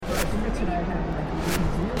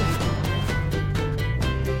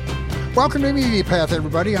Welcome to Media Path,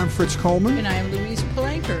 everybody. I'm Fritz Coleman. And I'm Louise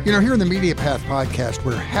Palanker. You know, here in the Media Path podcast,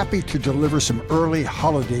 we're happy to deliver some early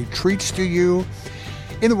holiday treats to you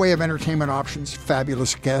in the way of entertainment options,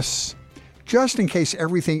 fabulous guests, just in case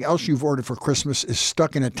everything else you've ordered for Christmas is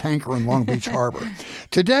stuck in a tanker in Long Beach Harbor.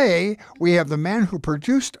 Today, we have the man who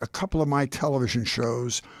produced a couple of my television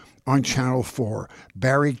shows on Channel 4,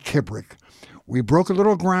 Barry Kibrick. We broke a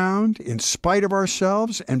little ground in spite of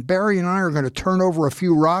ourselves, and Barry and I are going to turn over a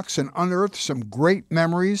few rocks and unearth some great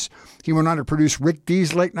memories. He went on to produce Rick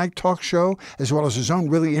D's late night talk show, as well as his own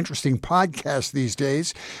really interesting podcast these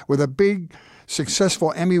days, with a big,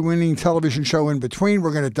 successful Emmy-winning television show in between.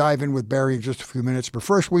 We're going to dive in with Barry in just a few minutes. But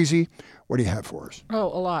first, Wheezy, what do you have for us? Oh,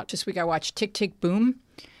 a lot. This week I watched Tick, Tick, Boom.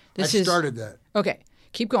 I started that. Okay.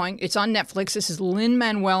 Keep going. It's on Netflix. This is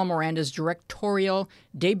Lin-Manuel Miranda's directorial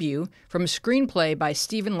debut from a screenplay by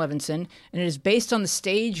Stephen Levinson, and it is based on the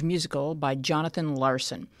stage musical by Jonathan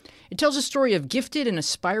Larson. It tells a story of gifted and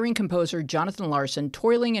aspiring composer Jonathan Larson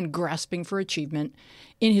toiling and grasping for achievement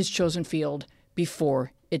in his chosen field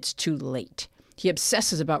before it's too late. He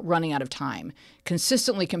obsesses about running out of time,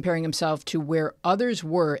 consistently comparing himself to where others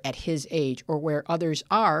were at his age or where others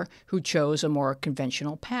are who chose a more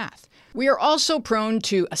conventional path. We are also prone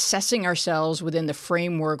to assessing ourselves within the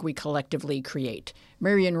framework we collectively create.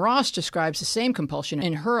 Marion Ross describes the same compulsion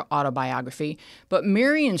in her autobiography, but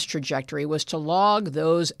Marion's trajectory was to log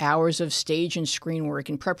those hours of stage and screen work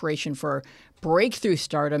in preparation for breakthrough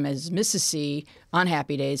stardom as Mrs. C on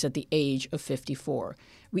Happy Days at the age of 54.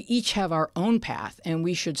 We each have our own path, and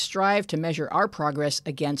we should strive to measure our progress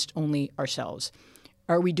against only ourselves.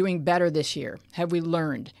 Are we doing better this year? Have we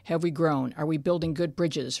learned? Have we grown? Are we building good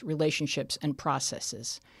bridges, relationships, and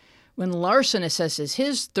processes? When Larson assesses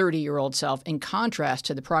his 30-year-old self in contrast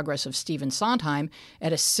to the progress of Stephen Sondheim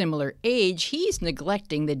at a similar age, he's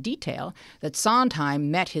neglecting the detail that Sondheim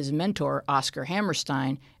met his mentor, Oscar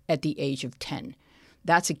Hammerstein, at the age of 10.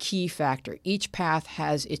 That's a key factor. Each path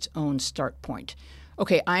has its own start point.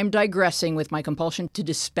 Okay, I'm digressing with my compulsion to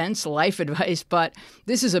dispense life advice, but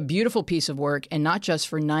this is a beautiful piece of work, and not just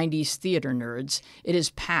for 90s theater nerds. It is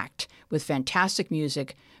packed with fantastic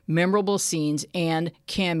music, memorable scenes, and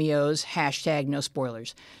cameos, #no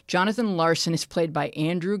spoilers. Jonathan Larson is played by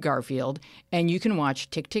Andrew Garfield, and you can watch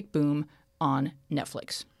Tick, Tick, Boom on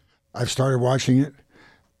Netflix. I've started watching it.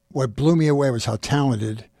 What blew me away was how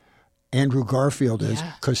talented Andrew Garfield is,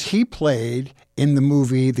 because he played in the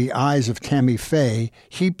movie The Eyes of Tammy Faye,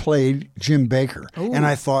 he played Jim Baker. Ooh. And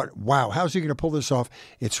I thought, wow, how's he going to pull this off?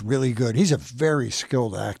 It's really good. He's a very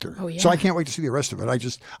skilled actor. Oh, yeah. So I can't wait to see the rest of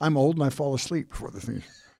it. I'm old and I fall asleep before the thing.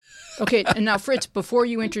 Okay, and now Fritz, before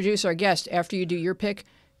you introduce our guest, after you do your pick,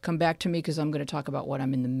 come back to me because I'm going to talk about what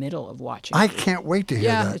I'm in the middle of watching. I can't wait to hear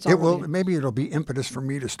that. Maybe it'll be impetus for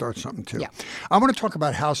me to start something too. Yeah. I want to talk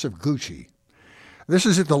about House of Gucci. This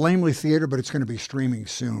is at the Laemmle Theater, but it's going to be streaming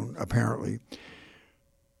soon, apparently.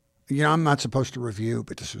 You know, I'm not supposed to review,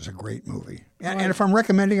 but this was a great movie. And if I'm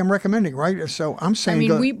recommending, right? So I'm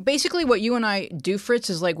saying... we basically what you and I do, Fritz,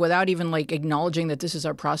 is like without even like acknowledging that this is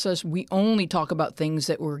our process, we only talk about things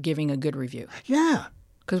that we're giving a good review. Yeah.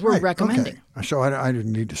 Because we're recommending. Okay. So I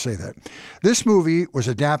didn't need to say that. This movie was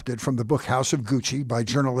adapted from the book House of Gucci by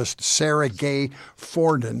journalist Sarah Gay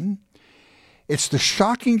Forden. It's the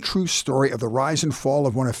shocking true story of the rise and fall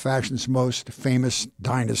of one of fashion's most famous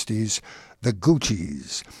dynasties, the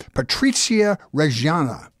Guccis. Patrizia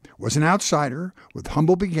Reggiana was an outsider with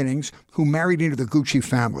humble beginnings who married into the Gucci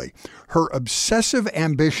family. Her obsessive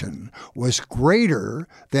ambition was greater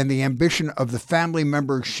than the ambition of the family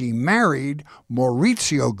member she married,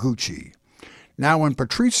 Maurizio Gucci. Now, when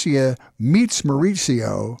Patrizia meets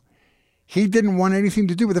Maurizio, he didn't want anything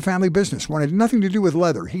to do with the family business, wanted nothing to do with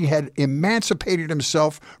leather. He had emancipated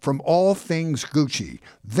himself from all things Gucci.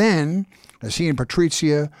 Then, as he and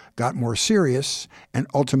Patrizia got more serious and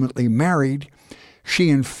ultimately married, she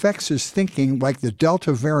infects his thinking like the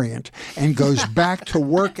Delta variant and goes back to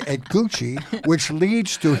work at Gucci, which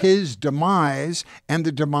leads to his demise and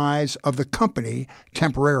the demise of the company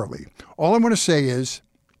temporarily. All I'm going to say is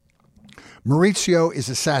Maurizio is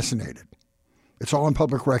assassinated. It's all on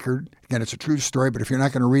public record. Again, it's a true story, but if you're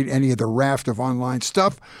not going to read any of the raft of online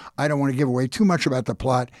stuff, I don't want to give away too much about the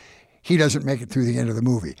plot. He doesn't make it through the end of the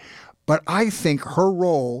movie. But I think her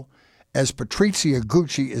role as Patrizia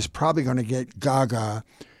Gucci is probably going to get Gaga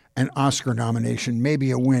an Oscar nomination, maybe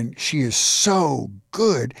a win. She is so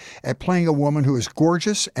good at playing a woman who is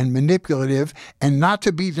gorgeous and manipulative and not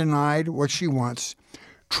to be denied what she wants.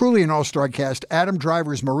 Truly an all-star cast. Adam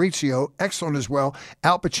Driver is Maurizio, excellent as well.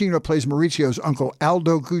 Al Pacino plays Maurizio's uncle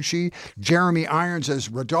Aldo Gucci. Jeremy Irons as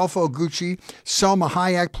Rodolfo Gucci. Selma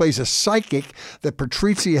Hayek plays a psychic that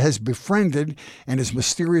Patrizia has befriended and is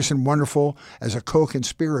mysterious and wonderful as a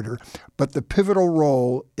co-conspirator. But the pivotal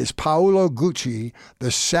role is Paolo Gucci,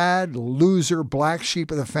 the sad, loser black sheep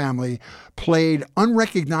of the family, played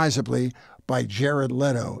unrecognizably by Jared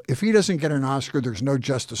Leto. If he doesn't get an Oscar, there's no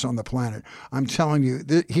justice on the planet. I'm telling you,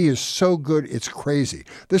 he is so good, it's crazy.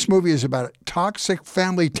 This movie is about toxic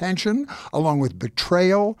family tension, along with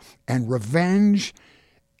betrayal and revenge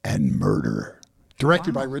and murder.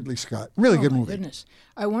 Directed by Ridley Scott. Really good movie. Goodness.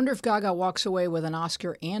 I wonder if Gaga walks away with an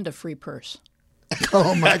Oscar and a free purse.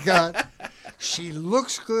 Oh, my God. She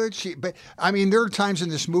looks good. But I mean, there are times in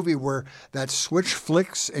this movie where that switch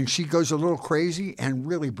flicks and she goes a little crazy and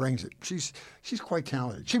really brings it. She's quite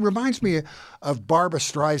talented. She reminds me of Barbra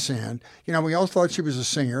Streisand. You know, we all thought she was a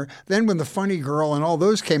singer. Then when The Funny Girl and all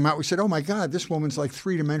those came out, we said, oh, my God, this woman's like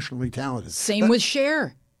three-dimensionally talented. Same with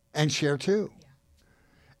Cher. And Cher, too.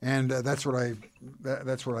 And that's what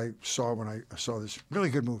I saw when I saw this really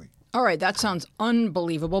good movie. All right, that sounds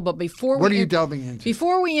unbelievable. But what are you delving into?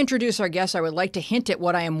 Before we introduce our guests, I would like to hint at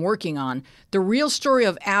what I am working on. The Real Story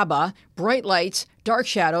of ABBA, Bright Lights, Dark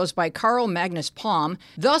Shadows by Carl Magnus Palm.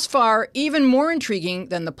 Thus far, even more intriguing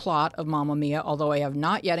than the plot of Mamma Mia, although I have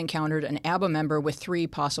not yet encountered an ABBA member with 3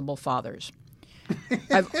 possible fathers.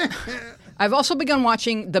 I've also begun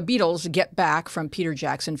watching The Beatles Get Back from Peter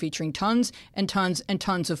Jackson, featuring tons and tons and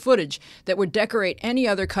tons of footage that would decorate any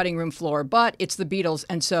other cutting room floor, but it's the Beatles,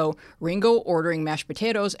 and so Ringo ordering mashed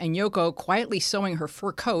potatoes and Yoko quietly sewing her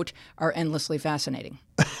fur coat are endlessly fascinating.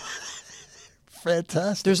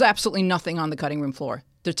 Fantastic. There's absolutely nothing on the cutting room floor.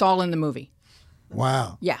 It's all in the movie.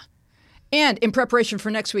 Wow. Yeah. And in preparation for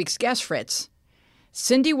next week's guest, Fritz,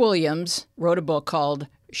 Cindy Williams wrote a book called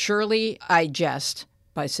Surely I Jest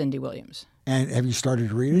by Cindy Williams. And have you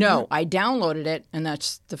started reading it? No, I downloaded it, and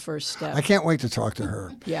that's the first step. I can't wait to talk to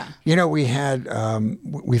her. Yeah. You know, we've had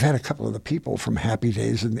a couple of the people from Happy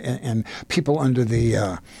Days and people under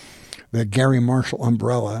the Gary Marshall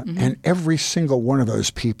umbrella, and every single one of those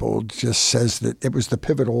people just says that it was the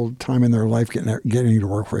pivotal time in their life getting to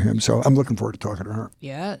work for him. So I'm looking forward to talking to her.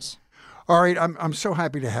 Yes. All right, I'm so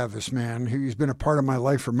happy to have this man who's been a part of my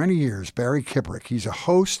life for many years, Barry Kubrick. He's a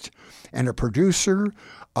host and a producer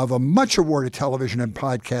of a much-awarded television and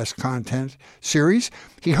podcast content series.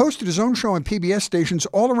 He hosted his own show on PBS stations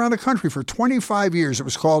all around the country for 25 years. It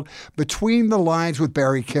was called Between the Lines with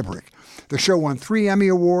Barry Kubrick. The show won 3 Emmy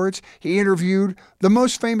Awards. He interviewed the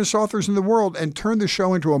most famous authors in the world and turned the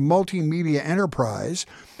show into a multimedia enterprise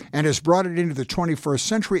and has brought it into the 21st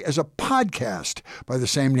century as a podcast by the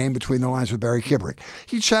same name, Between the Lines with Barry Kubrick.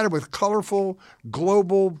 He chatted with colorful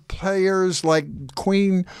global players like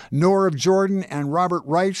Queen Noor of Jordan and Robert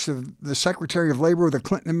Reich, the Secretary of Labor of the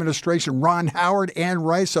Clinton administration, Ron Howard, Anne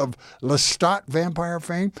Rice of Lestat vampire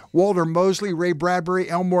fame, Walter Mosley, Ray Bradbury,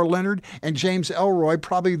 Elmore Leonard, and James Elroy,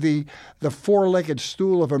 probably the four-legged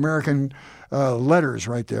stool of American letters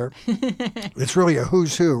right there. It's really a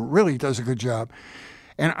who's who. Really does a good job.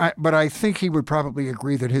 But I think he would probably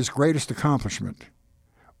agree that his greatest accomplishment,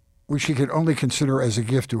 which he could only consider as a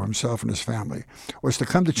gift to himself and his family, was to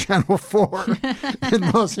come to Channel 4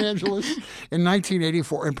 in Los Angeles in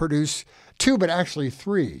 1984 and produce 2, but actually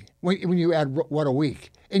 3, when you add What a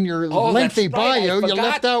Week. In your lengthy bio, you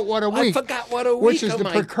left out What a Week. I forgot What a Week. Which is the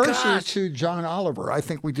precursor to John Oliver. I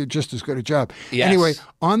think we did just as good a job. Yes. Anyway,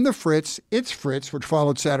 on the Fritz, It's Fritz, which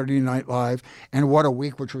followed Saturday Night Live, and What a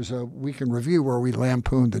Week, which was a week in review where we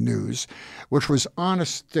lampooned the news, which was,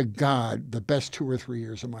 honest to God, the best 2 or 3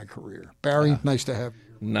 years of my career. Barry, nice to have you.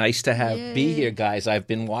 Nice to be here, guys. I've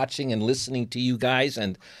been watching and listening to you guys,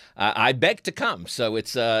 and I beg to come. So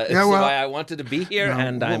it's why I wanted to be here,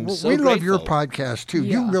 and I'm so grateful. We love your podcast, too.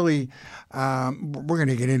 Yeah. You really, we're going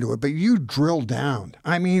to get into it, but you drill down.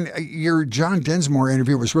 I mean, your John Densmore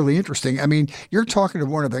interview was really interesting. I mean, you're talking to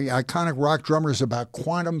one of the iconic rock drummers about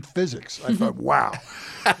quantum physics. I thought, wow.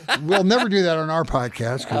 We'll never do that on our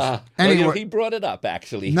podcast. Anyway, he brought it up,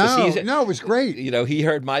 actually. No, it was great. He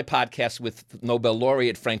heard my podcast with Nobel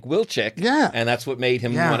laureate Frank Wilczek, and that's what made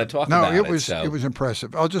him want to talk about it. It was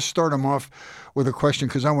impressive. I'll just start him off with a question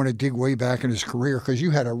because I want to dig way back in his career because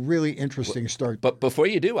you had a really interesting start. But before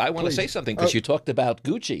you do, I want to say something because you talked about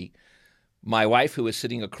Gucci. My wife, who is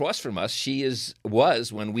sitting across from us,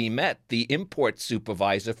 was when we met the import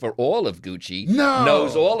supervisor for all of Gucci. No!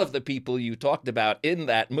 Knows all of the people you talked about in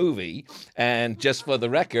that movie. And just for the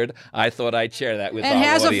record, I thought I'd share that with our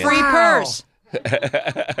audience. And has a free purse.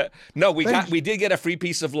 No, we did get a free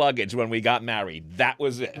piece of luggage when we got married. That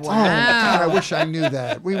was it. Wow. God, I wish I knew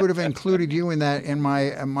that. We would have included you in that in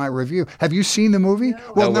my review. Have you seen the movie?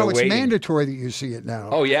 Well, no, it's waiting. Mandatory that you see it now.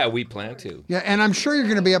 Oh yeah, we plan to. Yeah, and I'm sure you're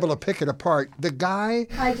going to be able to pick it apart. The guy.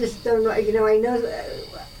 I just don't know.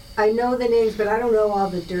 I know the names, but I don't know all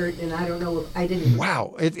the dirt, and I don't know. I didn't.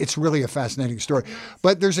 Wow, it's really a fascinating story.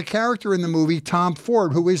 But there's a character in the movie, Tom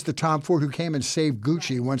Ford, who is the Tom Ford who came and saved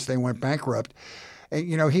Gucci once they went bankrupt.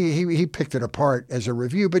 And he picked it apart as a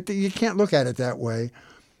review, but you can't look at it that way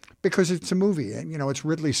because it's a movie, and it's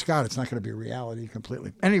Ridley Scott. It's not going to be reality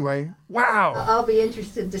completely. Anyway, wow. I'll be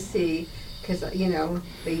interested to see because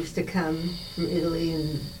they used to come from Italy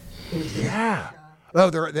and. Yeah. Oh,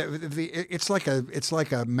 it's like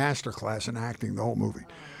a master class in acting, the whole movie.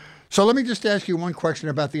 So let me just ask you one question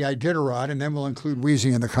about the Iditarod, and then we'll include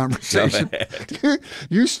Wheezy in the conversation.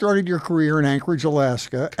 You started your career in Anchorage,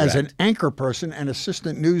 Alaska, as an anchor person and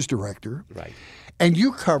assistant news director. Right. And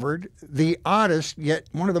you covered the oddest, yet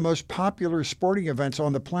one of the most popular sporting events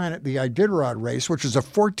on the planet, the Iditarod race, which is a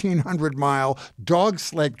 1,400-mile dog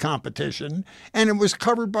sled competition, and it was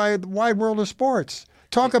covered by the Wide World of Sports.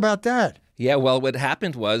 Talk about that. Yeah, well, what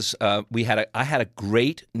happened was I had a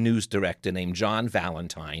great news director named John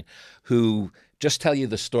Valentine who just tell you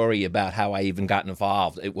the story about how I even got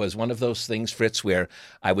involved. It was one of those things, Fritz, where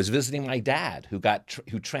I was visiting my dad who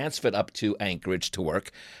transferred up to Anchorage to work,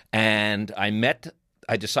 and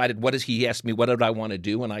I decided, he asked me, what did I want to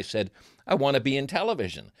do? And I said, I want to be in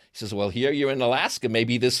television. He says, well, here you're in Alaska.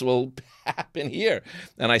 Maybe this will happen here.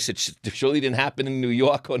 And I said, surely it didn't happen in New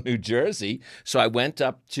York or New Jersey. So I went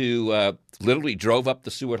up to, literally drove up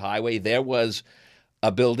the Seward Highway. There was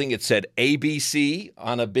a building. It said ABC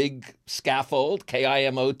on a big scaffold,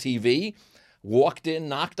 KIMO TV. Walked in,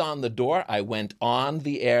 knocked on the door. I went on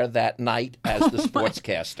the air that night as the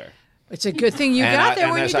sportscaster. It's a good thing you got there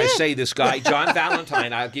when you did. And as I say, this guy, John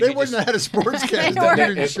Valentine, I'll give they you wouldn't have had a sportscast. They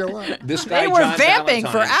didn't show up. This guy, they were John vamping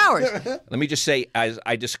Valentine, for hours. Let me just say, as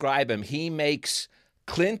I describe him, he makes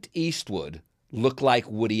Clint Eastwood look like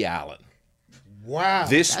Woody Allen. Wow.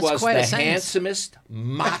 This That's was quite the a sentence. handsomest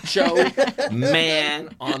macho man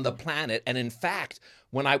on the planet. And in fact,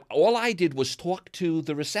 all I did was talk to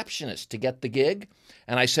the receptionist to get the gig.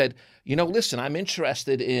 And I said, listen, I'm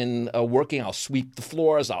interested in working. I'll sweep the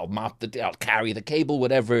floors. I'll I'll carry the cable,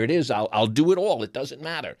 whatever it is. I'll do it all. It doesn't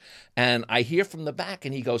matter. And I hear from the back,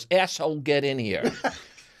 and he goes, asshole, get in here.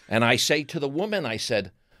 And I say to the woman, I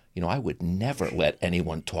said, I would never let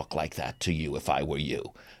anyone talk like that to you if I were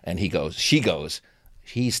you. And she goes,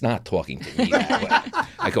 he's not talking to me that way.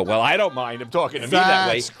 I go, well, I don't mind him talking to me that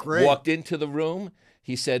way. That's great. Walked into the room.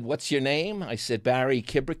 He said, what's your name? I said, Barry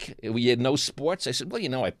Kibrick. We had no sports. I said,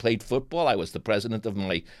 well, I played football. I was the president of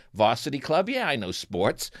my varsity club. Yeah, I know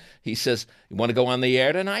sports. He says, you want to go on the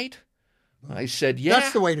air tonight? I said, yeah.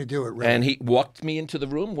 That's the way to do it, Ray. And he walked me into the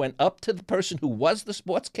room, went up to the person who was the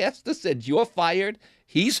sportscaster, said, you're fired.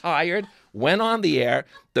 He's hired, went on the air.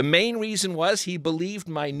 The main reason was he believed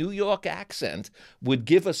my New York accent would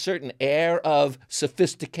give a certain air of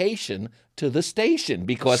sophistication to the station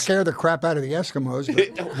because scare the crap out of the Eskimos.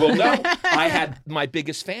 But... well, no, I had my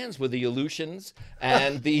biggest fans were the Aleutians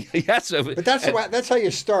and the yes. But that's how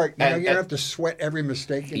you start. You don't have to sweat every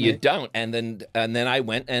mistake you don't. And then I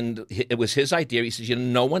went, and it was his idea. He says,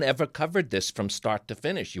 no one ever covered this from start to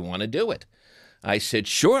finish. You want to do it? I said,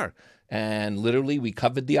 sure. And literally, we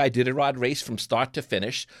covered the Iditarod race from start to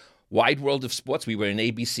finish. Wide World of Sports, we were an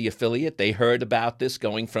ABC affiliate. They heard about this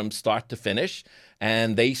going from start to finish,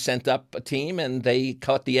 and they sent up a team, and they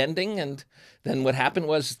caught the ending. And then what happened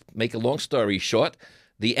was, make a long story short,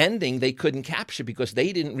 the ending they couldn't capture because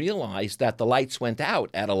they didn't realize that the lights went out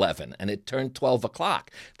at 11, and it turned 12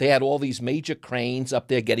 o'clock. They had all these major cranes up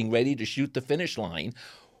there getting ready to shoot the finish line.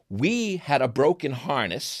 We had a broken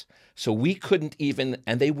harness, so we couldn't even,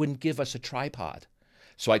 and they wouldn't give us a tripod.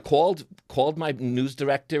 So I called my news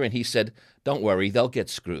director, and he said, don't worry, they'll get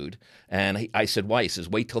screwed. And I said, why? He says,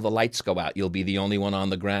 wait till the lights go out. You'll be the only one on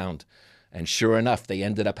the ground. And sure enough, they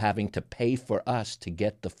ended up having to pay for us to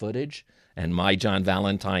get the footage. And my John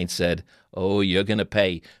Valentine said, oh, you're going to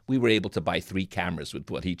pay. We were able to buy 3 cameras with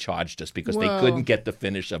what he charged us because they couldn't get the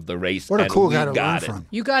finish of the race. What a cool guy to learn from.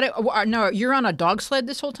 You got it. No, you're on a dog sled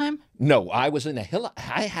this whole time? No, I was in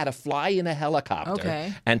I had to fly in a helicopter.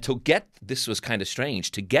 Okay. And this was kind of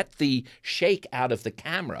strange, to get the shake out of the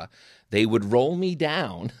camera, they would roll me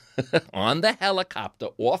down on the helicopter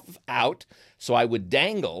out, so I would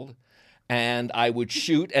dangle, and I would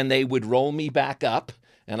shoot, and they would roll me back up,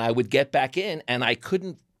 and I would get back in, and I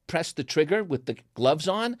couldn't press the trigger with the gloves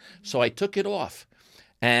on, so I took it off.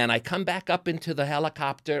 And I come back up into the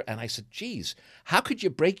helicopter, and I said, geez, how could you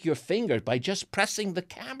break your finger by just pressing the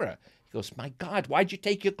camera? He goes, my God, why'd you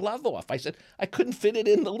take your glove off? I said, I couldn't fit it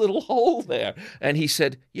in the little hole there. And he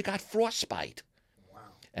said, you got frostbite.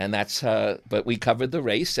 And that's, but we covered the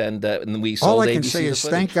race, and we sold All I can ABC say the is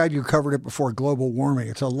footage. thank God you covered it before global warming.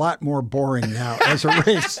 It's a lot more boring now as a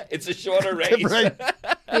race. It's a shorter race. Right.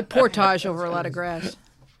 They portage over a lot of grass.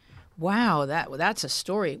 Wow, that's a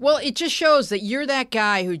story. Well, it just shows that you're that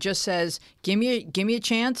guy who just says, give me a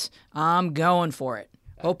chance, I'm going for it.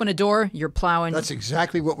 Open a door, you're plowing. That's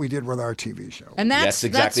exactly what we did with our TV show. And That's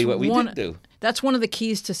exactly what we did do. That's one of the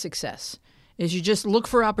keys to success. Is you just look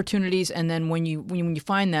for opportunities, and then when you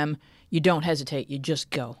find them, you don't hesitate. You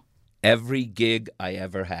just go. Every gig I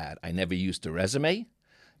ever had, I never used a resume.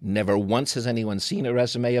 Never once has anyone seen a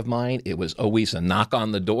resume of mine. It was always a knock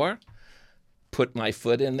on the door, put my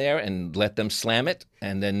foot in there and let them slam it,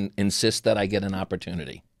 and then insist that I get an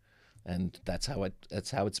opportunity. And that's how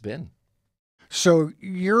it's been. So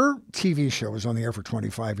your TV show was on the air for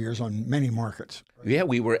 25 years on many markets. Yeah,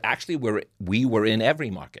 we were in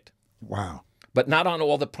every market. Wow. But not on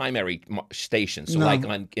all the primary stations. So No.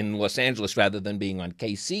 like in Los Angeles, rather than being on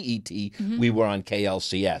KCET, we were on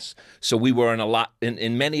KLCS. So we were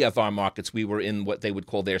in many of our markets, we were in what they would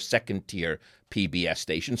call their second tier PBS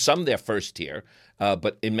station, some their first tier,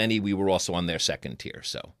 but in many we were also on their second tier.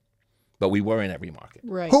 So, but we were in every market.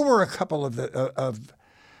 Right. Who were a couple of of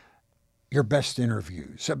your best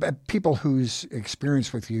interviews? People whose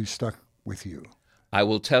experience with you stuck with you. I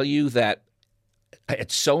will tell you that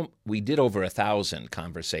we did over 1,000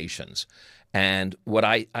 conversations. And what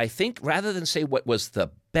I think, rather than say what was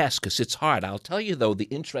the best, because it's hard, I'll tell you, though, the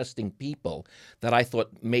interesting people that I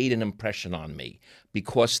thought made an impression on me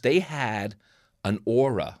because they had an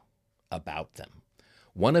aura about them.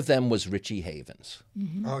 One of them was Richie Havens.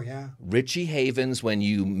 Mm-hmm. Oh, yeah. Richie Havens, when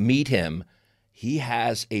you meet him, he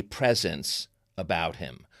has a presence about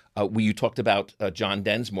him. You talked about John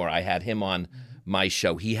Densmore. I had him on my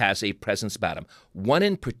show. He has a presence about him. One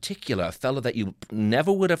in particular, a fellow that you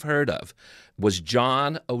never would have heard of, was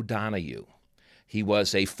John O'Donohue. He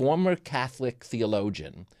was a former Catholic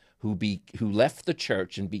theologian who left the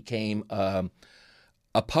church and became a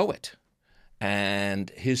poet. And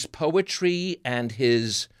his poetry and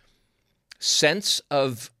his sense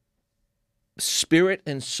of spirit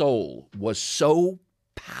and soul was so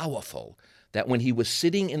powerful that when he was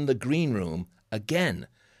sitting in the green room, again,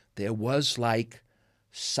 there was like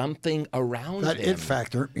something around That him. it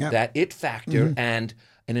factor. Yeah. That it factor. And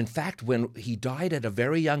in fact, when he died at a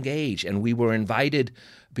very young age, and we were invited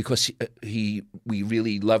because we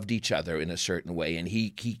really loved each other in a certain way, and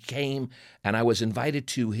he came, and I was invited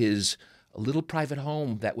to his little private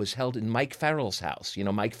home that was held in Mike Farrell's house. You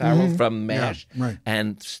know, Mike Farrell from MASH. Yeah, right.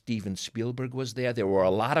 And Steven Spielberg was there. There were a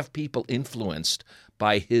lot of people influenced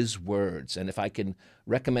by his words. And if I can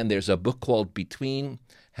recommend, there's a book called Between.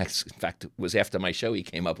 In fact, it was after my show he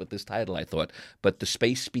came up with this title, I thought, but The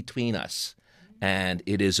Space Between Us. And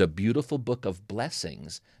it is a beautiful book of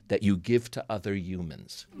blessings that you give to other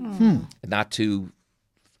humans. Not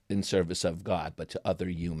in service of God, but to other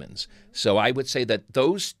humans. So I would say that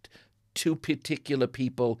those two particular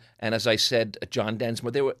people, and as I said, John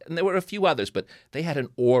Densmore, there were a few others, but they had an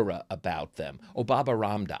aura about them. Baba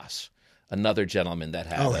Ramdas, another gentleman that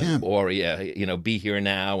had an aura, Be Here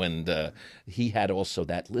Now, and he had also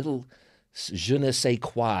that little je ne sais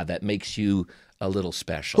quoi that makes you a little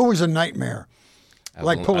special. Who was a nightmare?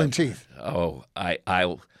 Like pulling teeth. I'm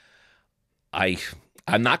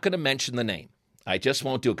not going to mention the name. I just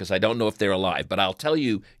won't do it because I don't know if they're alive, but I'll tell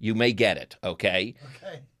you, you may get it, okay?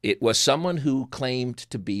 Okay. It was someone who claimed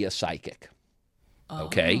to be a psychic,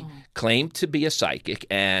 okay? Claimed to be a psychic,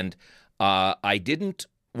 and I didn't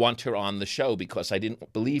want her on the show because I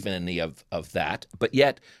didn't believe in any of that, but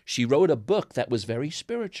yet she wrote a book that was very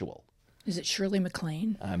spiritual. Is it Shirley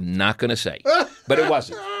MacLaine? I'm not going to say, but it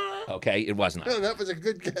wasn't, okay? It was not. Oh, that was a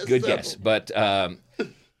good guess. Good guess, but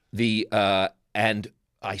and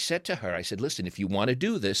I said to her, I said, listen, if you want to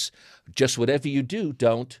do this, just whatever you do,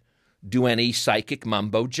 don't do any psychic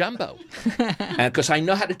mumbo jumbo. And because I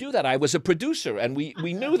know how to do that. I was a producer, and we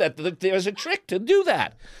knew that there's a trick to do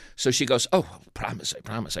that. So she goes, oh, I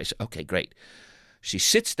promise. I said, okay, great. She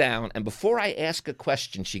sits down, and before I ask a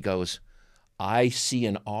question, she goes, I see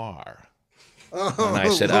an R. And I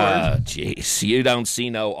said, geez, you don't see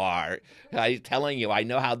no R. I'm telling you, I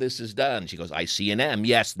know how this is done. She goes, I see an M.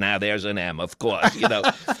 Yes, now there's an M, of course.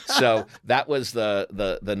 So that was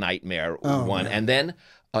the nightmare one. Man. And then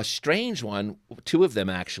a strange one, two of them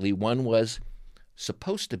actually. One was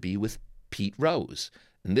supposed to be with Pete Rose.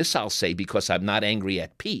 And this I'll say because I'm not angry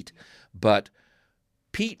at Pete, but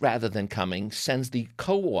Pete, rather than coming, sends the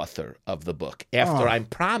co-author of the book after I'm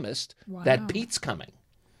promised that Pete's coming.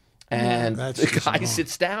 And the guy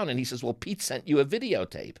sits down and he says, well, Pete sent you a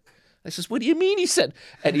videotape. I says, what do you mean? He said,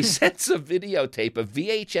 and he sends a videotape, a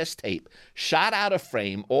VHS tape, shot out of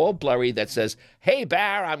frame, all blurry, that says, hey,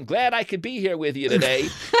 Bar, I'm glad I could be here with you today.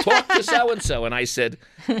 Talk to so-and-so. And I said,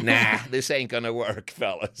 nah, this ain't going to work,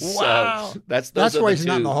 fellas. Wow. So that's why he's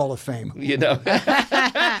not in the Hall of Fame. You know,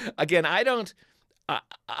 again, I don't,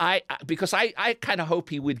 because I kind of hope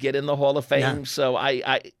he would get in the Hall of Fame. Yeah. So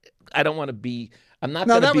I don't want to be, I'm not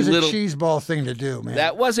going to be little. That was a cheeseball thing to do, man.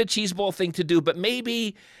 That was a cheeseball thing to do, but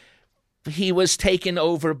maybe he was taken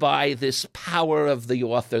over by this power of the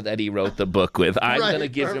author that he wrote the book with. I'm going to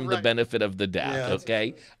give him the benefit of the doubt,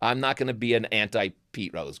 okay? I'm not going to be an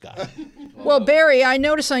anti-Pete Rose guy. Well, Barry, I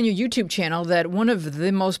noticed on your YouTube channel that one of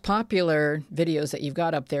the most popular videos that you've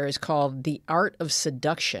got up there is called The Art of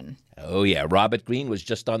Seduction. Oh, yeah. Robert Greene was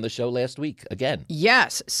just on the show last week again.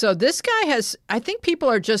 Yes. So this guy has, I think people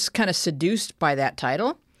are just kind of seduced by that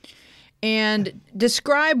title. And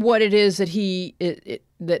describe what it is that he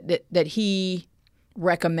that he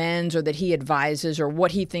recommends or that he advises or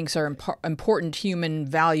what he thinks are important human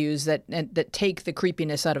values that take the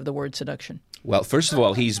creepiness out of the word seduction. Well, first of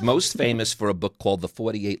all, he's most famous for a book called The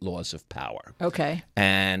 48 Laws of Power. Okay.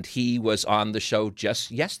 And he was on the show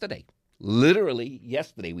just yesterday. Literally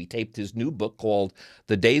yesterday. We taped his new book called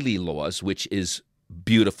The Daily Laws, which is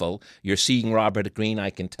beautiful. You're seeing Robert Greene,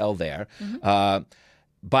 I can tell there. Mm-hmm.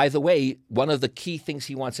 By the way, one of the key things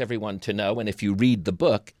he wants everyone to know, and if you read the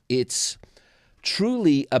book, it's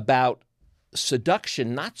truly about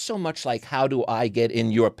seduction, not so much like how do I get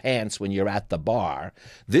in your pants when you're at the bar.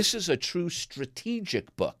 This is a true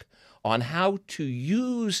strategic book on how to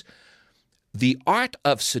use the art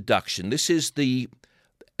of seduction.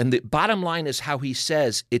 And the bottom line is how he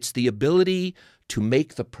says it's the ability to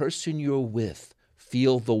make the person you're with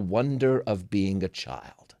feel the wonder of being a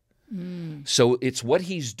child. So it's what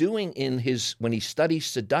he's doing when he studies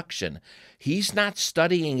seduction. He's not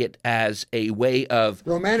studying it as a way of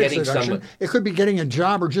romantic getting seduction. someone. It could be getting a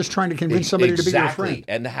job or just trying to convince somebody to be your friend.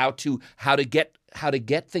 And how to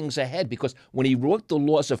get things ahead. Because when he wrote the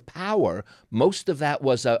Laws of Power, most of that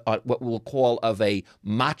was what we'll call of a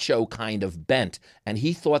macho kind of bent, and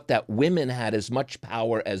he thought that women had as much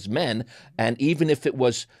power as men, and even if it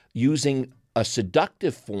was using a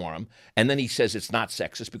seductive form, and then he says it's not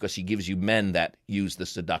sexist because he gives you men that use the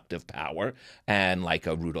seductive power, and like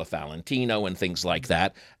a Rudolph Valentino and things like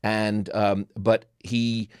that. And but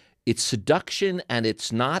it's seduction, and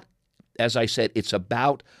it's not, as I said, it's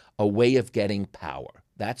about a way of getting power.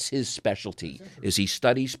 That's his specialty, is he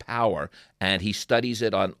studies power, and he studies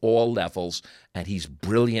it on all levels, and he's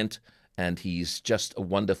brilliant. And he's just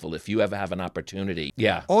wonderful if you ever have an opportunity.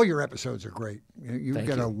 Yeah. All your episodes are great. You've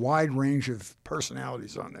got a wide range of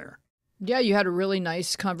personalities on there. Yeah, you had a really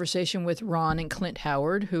nice conversation with Ron and Clint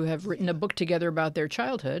Howard, who have written a book together about their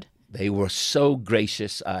childhood. They were so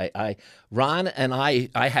gracious. Ron and I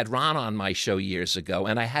had Ron on my show years ago,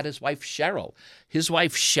 and I had his wife, Cheryl. His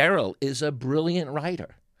wife, Cheryl, is a brilliant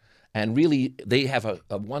writer. And really, they have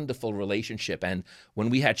a wonderful relationship. And when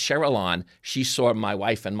we had Cheryl on, she saw my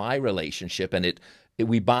wife and my relationship, and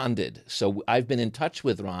we bonded. So I've been in touch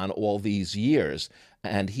with Ron all these years,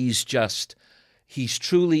 and he's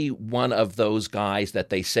truly one of those guys that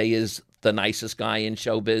they say is the nicest guy in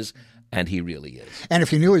showbiz. And he really is. And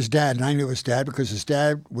if you knew his dad, and I knew his dad because his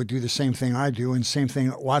dad would do the same thing I do and same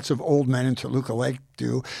thing lots of old men in Toluca Lake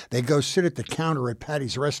do. They go sit at the counter at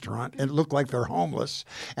Patty's restaurant and look like they're homeless.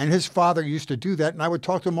 And his father used to do that, and I would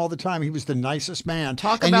talk to him all the time. He was the nicest man.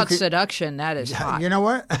 Talk about seduction. That is hot. You know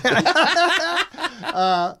what?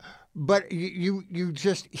 But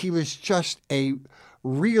he was just a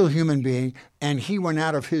real human being, and he went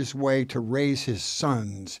out of his way to raise his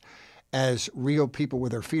sons as real people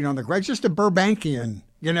with their feet on the ground. Just a Burbankian,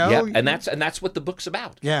 you know? Yeah, and that's what the book's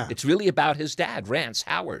about. Yeah. It's really about his dad, Rance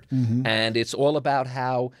Howard. Mm-hmm. And it's all about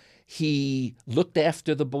how he looked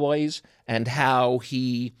after the boys and how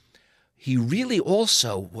he really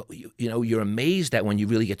also, you're amazed at when you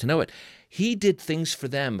really get to know it. He did things for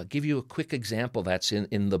them. I'll give you a quick example that's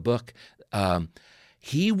in the book.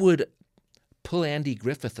 He would pull Andy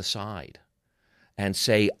Griffith aside and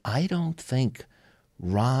say, I don't think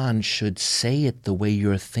Ron should say it the way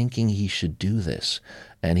you're thinking he should do this.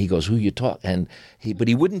 And he goes, who you talk? But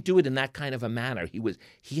he wouldn't do it in that kind of a manner.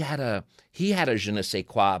 He had a je ne sais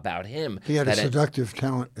quoi about him. He had a seductive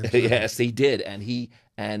talent. Yes, he did. And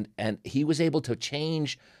he was able to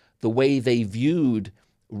change the way they viewed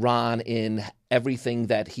Ron in everything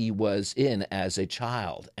that he was in as a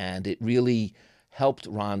child. And it really helped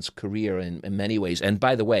Ron's career in many ways. And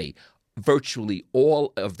by the way, virtually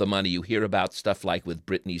all of the money you hear about, stuff like with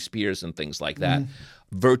Britney Spears and things like that,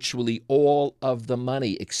 virtually all of the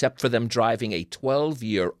money, except for them driving a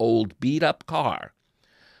 12-year-old beat-up car,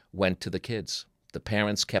 went to the kids. The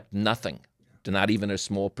parents kept nothing, not even a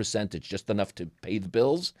small percentage, just enough to pay the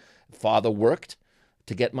bills. Father worked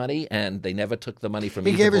to get money, and they never took the money from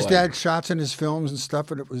He either gave his boy. dad shots in his films and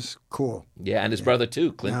stuff, and it was cool. Yeah, and his brother,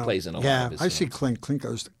 too. Clint plays in a lot of his I see films. Clint.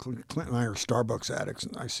 Clint and I are Starbucks addicts,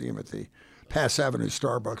 and I see him at the Pass Avenue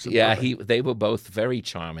Starbucks. in Yeah, Burbank. they were both very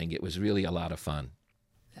charming. It was really a lot of fun.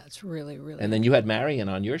 That's really, really. And then you had Marion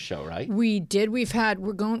on your show, right? We did. We're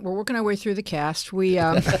working our way through the cast. We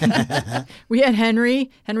we had Henry.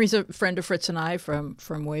 Henry's a friend of Fritz and I from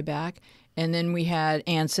way back. And then we had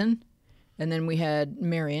Anson, and then we had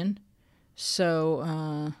Marion. So.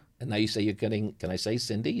 And now you say you're getting, can I say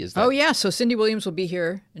Cindy? Is that? Oh yeah. So Cindy Williams will be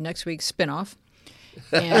here next week's spinoff.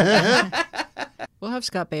 And we'll have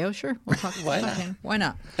Scott Baio. Sure, we'll talk about him. Why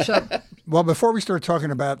not? So. Well, before we start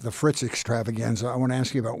talking about the Fritz extravaganza, I want to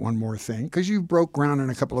ask you about one more thing, because you broke ground in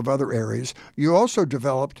a couple of other areas. You also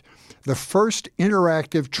developed the first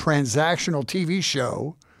interactive transactional TV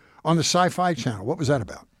show on the Sci-Fi Channel. What was that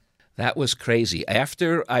about? That was crazy.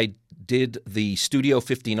 After I did the Studio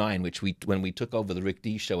 59, when we took over the Rick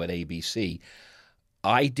D show at ABC,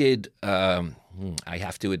 I did, I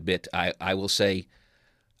have to admit, I will say,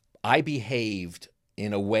 I behaved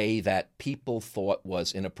in a way that people thought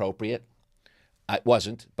was inappropriate. It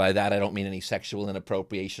wasn't. By that, I don't mean any sexual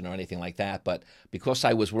inappropriation or anything like that. But because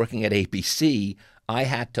I was working at ABC, I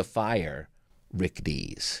had to fire Rick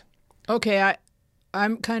Dees. Okay,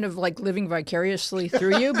 I'm kind of like living vicariously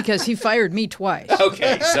through you because he fired me twice.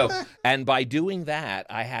 Okay, and by doing that,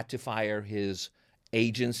 I had to fire his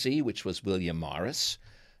agency, which was William Morris,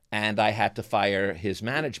 and I had to fire his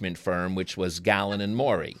management firm, which was Gallen and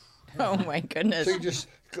Morey. Oh my goodness! So you just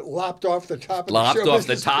lopped off the top of Lopped the show off the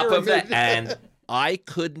business top of it, pyramid. and I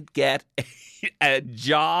couldn't get a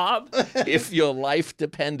job if your life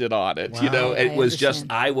depended on it. You know, it I was just,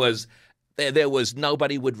 understand. there was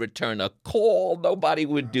nobody would return a call, nobody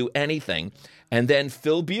would do anything. And then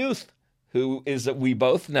Phil Buth, who is, we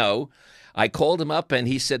both know, I called him up and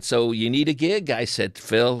he said, "So you need a gig?" I said,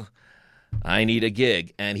 "Phil, I need a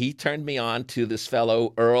gig." And he turned me on to this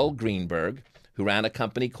fellow, Earl Greenberg, who ran a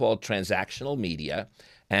company called Transactional Media.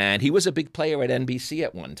 And he was a big player at NBC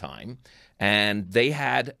at one time. And they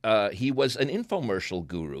had, he was an infomercial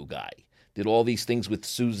guru guy. Did all these things with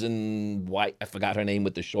Susan White, I forgot her name,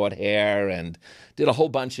 with the short hair, and did a whole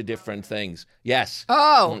bunch of different things. Yes.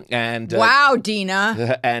 Oh, and wow,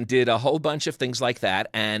 Dina. and did a whole bunch of things like that.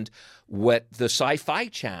 And what the Sci-Fi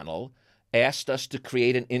Channel asked us to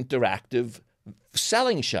create an interactive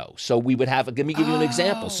selling show. So we would have, let me give you an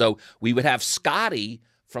example. So we would have Scotty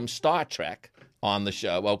from Star Trek on the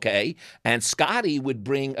show, okay? And Scotty would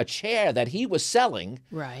bring a chair that he was selling,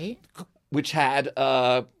 Right. which had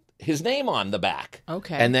his name on the back.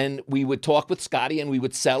 Okay. And then we would talk with Scotty and we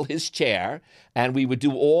would sell his chair and we would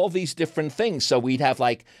do all these different things. So we'd have,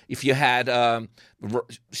 like, if you had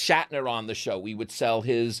Shatner on the show, we would sell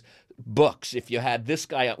his books. If you had this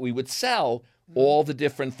guy, we would sell all the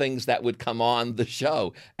different things that would come on the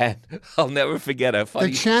show. And I'll never forget a The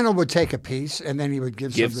funny channel would take a piece, and then he would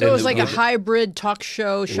give Give something. So it was like a Would- hybrid talk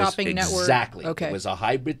show, It was shopping network. Exactly. Okay. It was a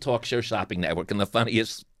hybrid talk show shopping network. And the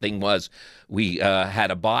funniest thing was we had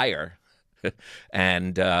a buyer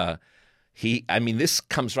and this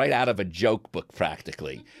comes right out of a joke book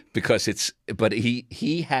practically because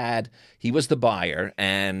he was the buyer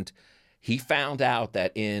and he found out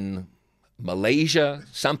that in Malaysia,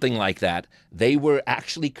 something like that, they were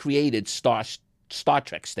actually created Star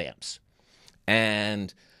Trek stamps.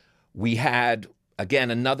 And we had, again,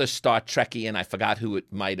 another Star Trekian. I forgot who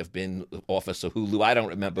it might have been, Officer Hulu. I don't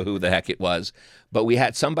remember who the heck it was. But we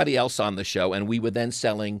had somebody else on the show, and we were then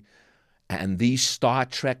selling, and these Star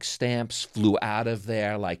Trek stamps flew out of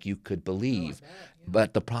there like you could believe.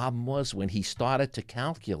 But the problem was when he started to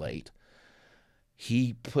calculate,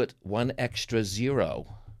 he put one extra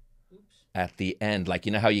zero at the end. Like,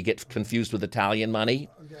 you know how you get confused with Italian money?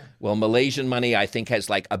 Okay. Well, Malaysian money, I think, has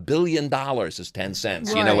like $1 billion is 10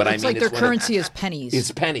 cents. Right. You know what I mean? It's like their one of- currency is pennies.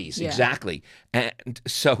 It's pennies, Yeah. exactly. And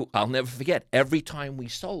so I'll never forget, every time we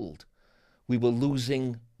sold, we were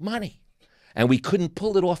losing money. And we couldn't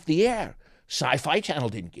pull it off the air. Sci-Fi Channel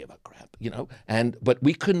didn't give a crap, but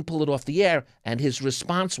we couldn't pull it off the air. And his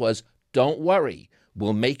response was, "Don't worry,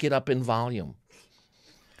 we'll make it up in volume."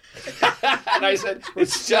 And I said,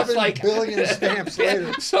 it's just 7 like billion stamps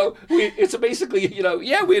later. So it's basically,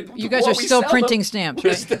 You guys are still printing stamps,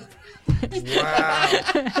 right?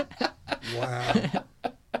 Wow. Wow.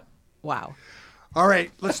 Wow. All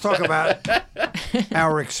right, let's talk about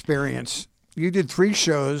our experience. You did 3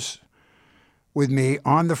 shows with me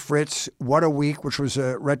on the Fritz, What a Week, which was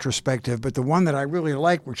a retrospective. But the one that I really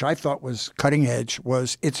liked, which I thought was cutting edge,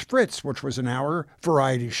 was It's Fritz, which was an hour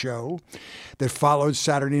variety show that followed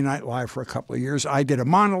Saturday Night Live for a couple of years. I did a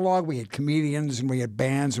monologue. We had comedians and we had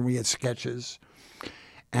bands and we had sketches.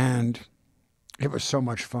 And it was so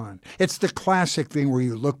much fun. It's the classic thing where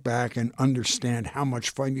you look back and understand how much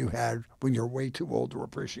fun you had when you're way too old to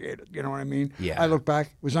appreciate it. You know what I mean? Yeah. I look back,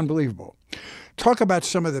 it was unbelievable. Talk about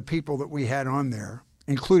some of the people that we had on there,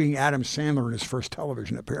 including Adam Sandler in his first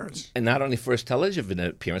television appearance. And not only first television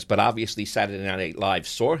appearance, but obviously Saturday Night Live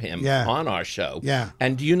saw him on our show. Yeah.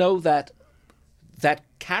 And do you know that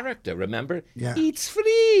character, remember? Yeah. Eats Fritz.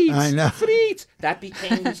 I know. Fritz. That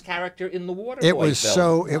became his character in the Waterboy It was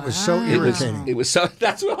film. it was so irritating. It was so.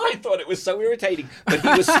 That's what I thought. It was so irritating. But he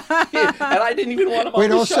was, and I didn't even want him on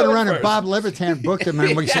We'd the all show sit at around and first. Bob Levitan booked him,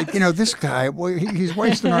 and we said, this guy, well, he's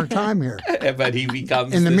wasting our time here. But he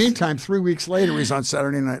becomes. In the this, meantime, 3 weeks later, he's on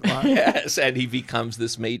Saturday Night Live. Yes, and he becomes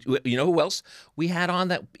this major. You know who else we had on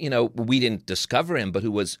that? We didn't discover him, but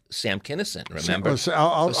who was Sam Kinison? Remember? Well, so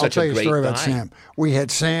I'll Such tell you a great story about guy. Sam. We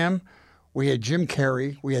had Sam, we had Jim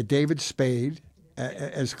Carrey, we had David Spade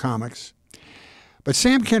as comics. But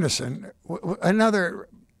Sam Kinison,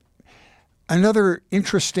 another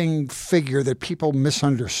interesting figure that people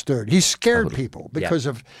misunderstood. He scared people because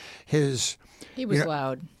of his... He was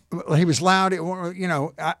loud. Well, he was loud.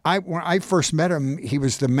 When I first met him, he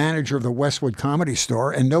was the manager of the Westwood Comedy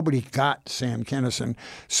Store, and nobody got Sam Kinison.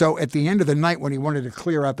 So at the end of the night, when he wanted to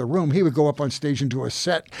clear out the room, he would go up on stage and do a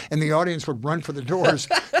set, and the audience would run for the doors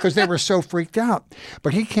because they were so freaked out.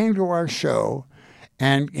 But he came to our show,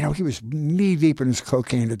 and he was knee deep in his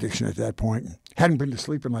cocaine addiction at that point. Hadn't been to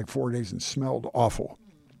sleep in like 4 days and smelled awful.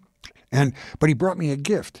 But he brought me a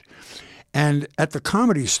gift. And at the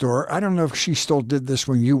Comedy Store, I don't know if she still did this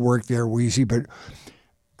when you worked there, Wheezy, but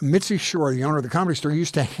Mitzi Shore, the owner of the Comedy Store,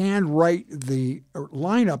 used to handwrite the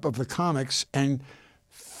lineup of the comics and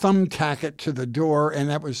thumbtack it to the door, and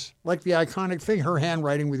that was like the iconic thing, her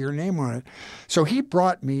handwriting with your name on it. So he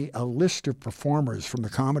brought me a list of performers from the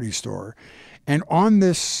Comedy Store, and on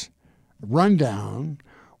this rundown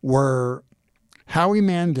were Howie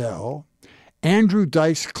Mandel, Andrew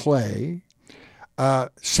Dice Clay,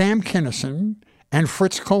 Sam Kinison, and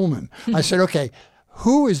Fritz Coleman. I said, okay,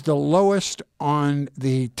 who is the lowest on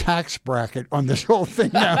the tax bracket on this whole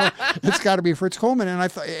thing now? It's got to be Fritz Coleman. And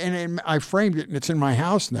I framed it, and it's in my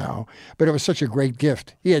house now. But it was such a great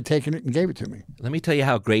gift. He had taken it and gave it to me. Let me tell you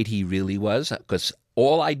how great he really was, because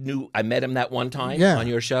all I knew, I met him that one time on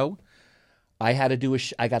your show. I had to do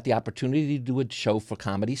I got the opportunity to do a show for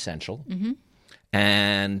Comedy Central,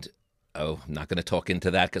 and I'm not going to talk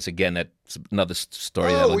into that because again, that's another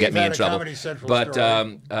story that will get me in trouble. Comedy Central but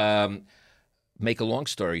story. Make a long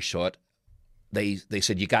story short, they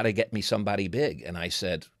said you got to get me somebody big, and I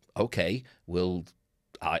said, okay,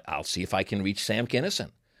 I'll see if I can reach Sam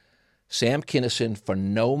Kinison. Sam Kinison, for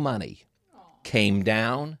no money, came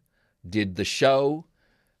down, did the show,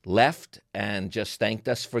 left, and just thanked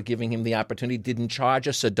us for giving him the opportunity. Didn't charge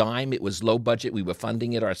us a dime. It was low budget. We were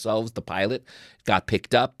funding it ourselves. The pilot got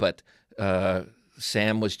picked up, but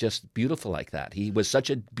Sam was just beautiful like that. He was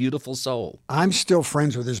such a beautiful soul. I'm still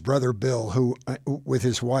friends with his brother Bill, who, with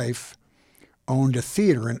his wife, owned a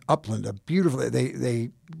theater in Upland. A beautiful. They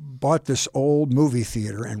bought this old movie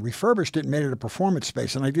theater and refurbished it and made it a performance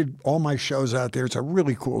space. And I did all my shows out there. It's a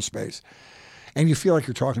really cool space. And you feel like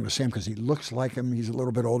you're talking to Sam because he looks like him. He's a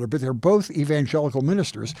little bit older, but they're both evangelical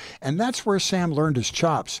ministers. And that's where Sam learned his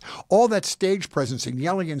chops. All that stage presence and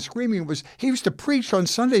yelling and screaming he used to preach on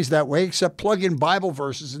Sundays that way, except plug in Bible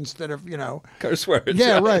verses instead of, Curse words.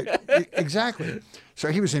 Yeah, right. Exactly.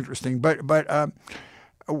 So he was interesting. But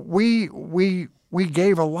we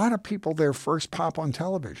gave a lot of people their first pop on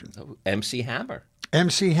television. MC Hammer.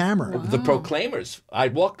 MC Hammer. The Proclaimers. I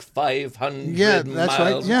walked 500 Yeah, that's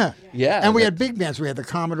miles. right. Yeah. And we that- had big bands. We had the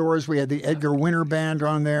Commodores. We had the Edgar Winter Band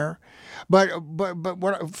on there. But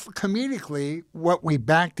comedically, what we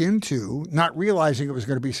backed into, not realizing it was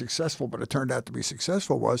going to be successful, but it turned out to be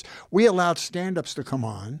successful, was we allowed stand-ups to come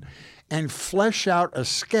on and flesh out a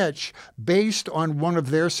sketch based on one of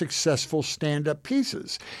their successful stand-up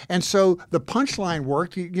pieces. And so the punchline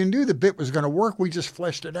worked. You knew the bit was going to work. We just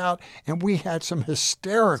fleshed it out, and we had some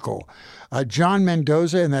hysterical John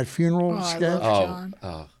Mendoza in that funeral sketch. I love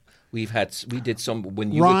John. We did some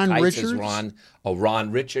when you Ron were tights as Richards?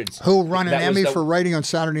 Ron Richards, Who won an That was Emmy the- for writing on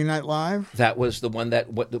Saturday Night Live? That was the one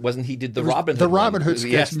that wasn't he did the Robin Hood the Robin one. Hood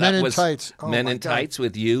sketch, Yes, Men that in was Tights. Oh, Men my in God. Tights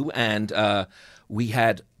with you, and we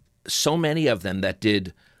had so many of them that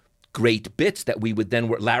did great bits that we would then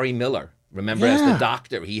Larry Miller, remember as Yeah. the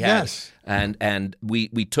doctor, he had, Yes. and we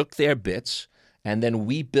took their bits and then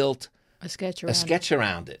we built A sketch a around sketch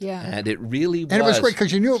around it, Yeah. and it really was. And it was great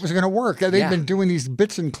because you knew it was going to work. They've Yeah. been doing these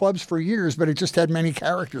bits and clubs for years, but it just had many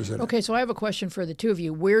characters in it. Okay, so I have a question for the two of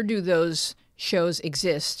you. Where do those shows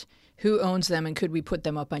exist? Who owns them, and could we put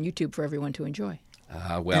them up on YouTube for everyone to enjoy?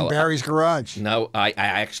 Well, In Barry's garage. no, I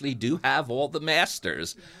actually do have all the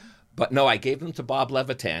masters. But no, I gave them to Bob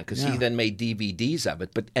Levitan because Yeah. he then made DVDs of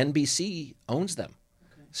it. But NBC owns them.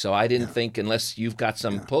 So I didn't think, unless you've got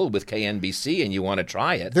some pull with KNBC and you want to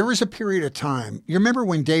try it. There was a period of time. You remember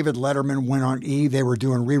when David Letterman went on E? They were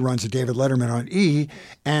doing reruns of David Letterman on E,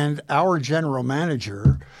 and our general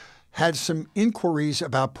manager had some inquiries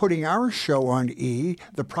about putting our show on E.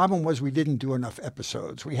 The problem was we didn't do enough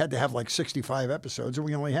episodes. We had to have like 65 episodes, and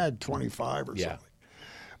we only had 25 or Yeah. something.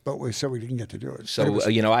 But so we didn't get to do it. But it So, was-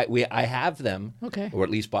 I have them. Okay. Or at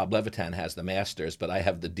least Bob Levitan has the masters, but I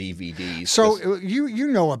have the DVDs. So you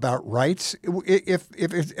know about rights.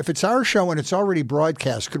 If it's our show and it's already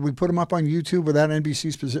broadcast, could we put them up on YouTube without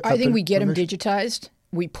NBC's position? I think we get them digitized,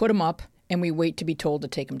 we put them up, and we wait to be told to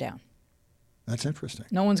take them down. That's interesting.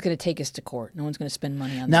 No one's going to take us to court. No one's going to spend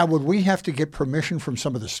money on Now, would we have to get permission from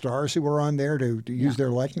some of the stars who were on there to use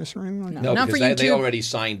their likeness or anything like that? no, not because for they YouTube. already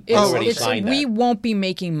signed. that. already signed We that. won't be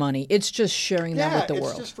making money. It's just sharing that with the it's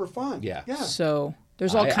world. just for fun. Yeah. So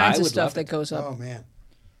there's all I kinds of would stuff love that it. goes up. Oh man,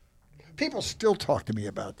 people still talk to me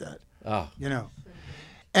about that. Oh. You know,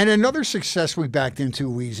 and another success we backed into,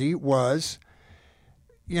 Wheezy, was,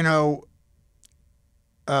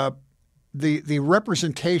 the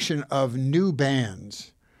representation of new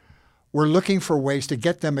bands. We're looking for ways to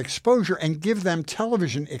get them exposure and give them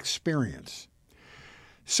television experience.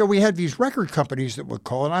 So we had these record companies that would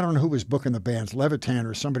call, and I don't know who was booking the bands, Levitan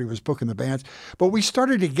or somebody was booking the bands, but we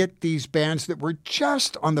started to get these bands that were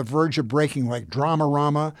just on the verge of breaking, like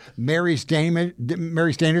Dramarama, Mary's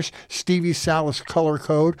Danish, Stevie Salas Color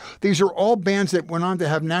Code. These are all bands that went on to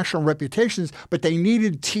have national reputations, but they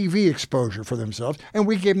needed TV exposure for themselves, and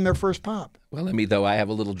we gave them their first pop. Well, I have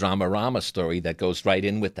a little Dramarama story that goes right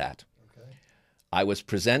in with that. Okay. I was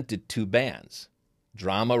presented two bands,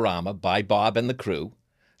 Dramarama by Bob and the Crew,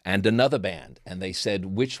 and another band, and they said,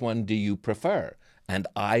 which one do you prefer? And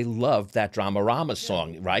I loved that Dramarama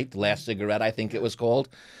song, right? Last Cigarette, I think it was called.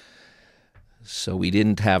 So we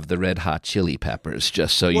didn't have the Red Hot Chili Peppers,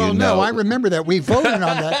 just so you know. Well, no, I remember that. We voted on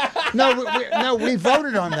that. No, we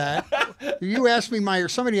voted on that. You asked me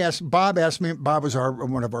Bob asked me, Bob was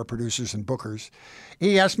one of our producers and bookers.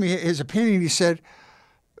 He asked me his opinion. He said,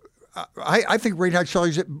 I think Red Hot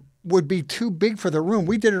Chili would be too big for the room.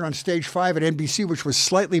 We did it on Stage 5 at NBC, which was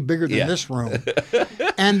slightly bigger than this room.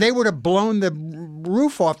 And they would have blown the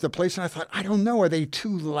roof off the place. And I thought, I don't know, are they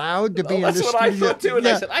too loud to be in That's this what studio? I thought too, and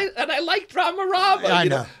I said, I like Dramarama. I you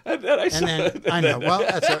know. And then I know. Well,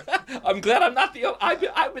 that's I'm glad I'm not the only.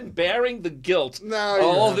 I've been bearing the guilt No, you're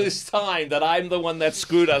all not. this time that I'm the one that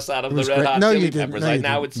screwed us out of the was Red great. Hot No, Chili you didn't. Peppers. No, you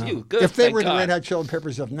Now didn't. it's No. you. Good. If they thank were the God. Red Hot Chili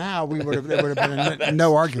Peppers of now, there would have been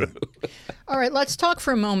no argument. All right, let's talk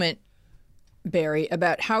for a moment, Barry,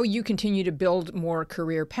 about how you continue to build more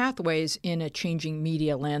career pathways in a changing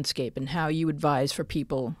media landscape and how you advise for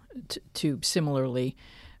people to similarly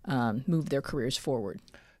move their careers forward.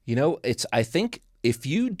 I think if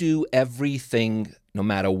you do everything, no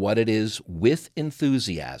matter what it is, with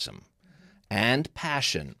enthusiasm and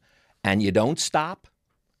passion, and you don't stop,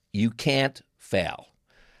 you can't fail.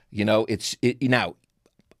 Now,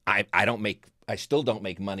 I still don't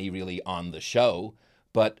make money really on the show,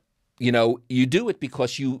 but you do it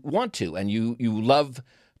because you want to, and you love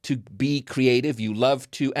to be creative. You love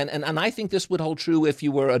to, and I think this would hold true if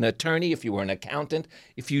you were an attorney, if you were an accountant.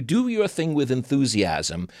 If you do your thing with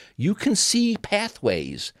enthusiasm, you can see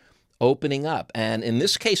pathways opening up. And in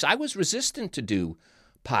this case, I was resistant to do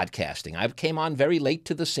podcasting. I came on very late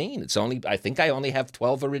to the scene. I think I only have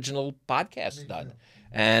 12 original podcasts done.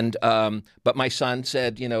 And but my son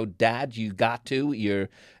said, Dad, you got to.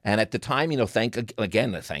 And at the time,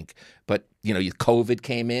 but COVID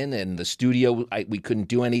came in and the studio, we couldn't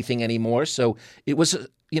do anything anymore. So it was,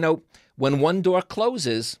 when one door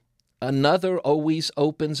closes, another always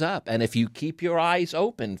opens up. And if you keep your eyes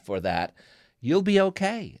open for that, you'll be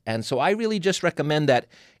okay. And so I really just recommend that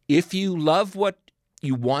if you love what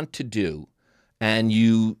you want to do, and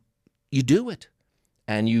you do it,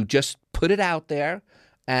 and you just put it out there,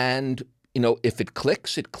 and if it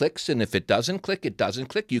clicks, it clicks, and if it doesn't click, it doesn't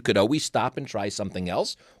click. You could always stop and try something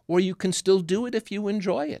else, or you can still do it if you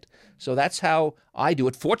enjoy it. So that's how I do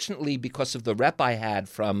it. Fortunately, because of the rep I had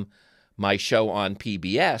from my show on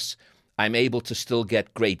PBS, I'm able to still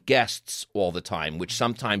get great guests all the time, which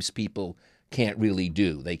sometimes people can't really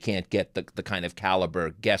do. They can't get the kind of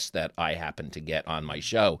caliber guests that I happen to get on my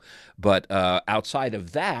show. But outside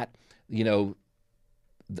of that,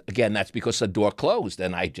 again, that's because the door closed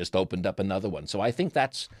and I just opened up another one. So I think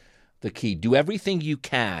that's the key. Do everything you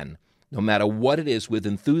can, no matter what it is, with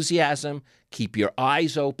enthusiasm. Keep your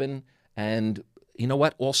eyes open. And you know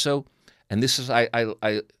what? Also, and this is,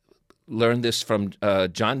 I learned this from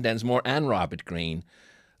John Densmore and Robert Greene,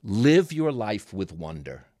 live your life with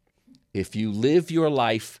wonder. If you live your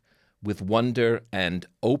life with wonder and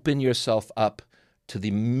open yourself up to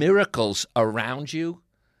the miracles around you,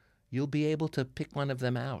 you'll be able to pick one of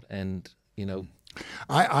them out. And,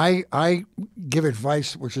 I give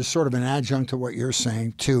advice, which is sort of an adjunct to what you're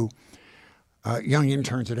saying, to young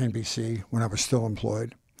interns at NBC when I was still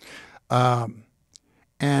employed. And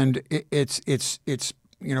it's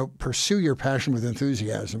pursue your passion with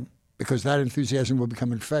enthusiasm, because that enthusiasm will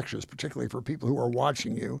become infectious, particularly for people who are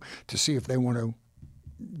watching you to see if they want to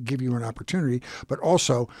give you an opportunity. But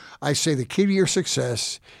also, I say the key to your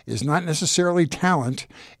success is not necessarily talent,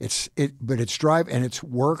 but it's drive, and it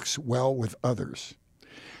works well with others.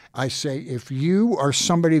 I say if you are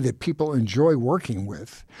somebody that people enjoy working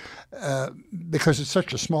with, because it's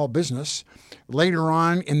such a small business, later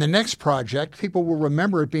on in the next project, people will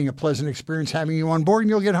remember it being a pleasant experience having you on board, and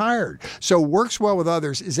you'll get hired. So works well with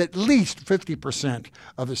others is at least 50%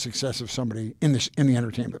 of the success of somebody in the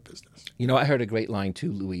entertainment business. I heard a great line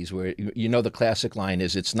too, Louise, where the classic line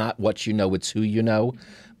is, it's not what you know, it's who you know.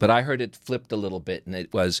 But I heard it flipped a little bit, and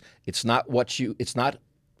it was, it's not what you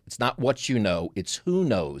know, it's who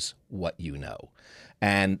knows what you know.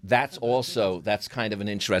 And that's kind of an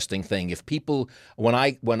interesting thing. If people, when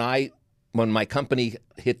my company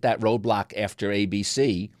hit that roadblock after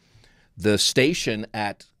ABC, the station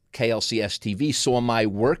at KLCS TV saw my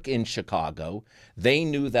work in Chicago. They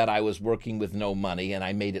knew that I was working with no money and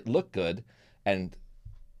I made it look good. And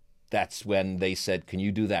that's when they said, "Can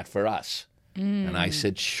you do that for us?" And I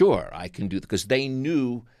said, "Sure, I can do it," because they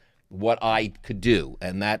knew what I could do.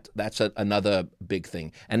 And that's another big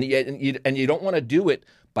thing. And you don't want to do it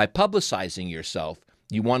by publicizing yourself.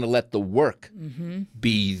 You want to let the work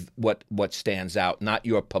be what stands out, not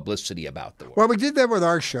your publicity about the work. Well, we did that with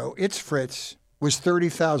our show. It's Fritz was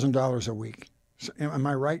 $30,000 a week. So, am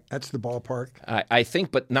I right? That's the ballpark. I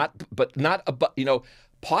think, but not above.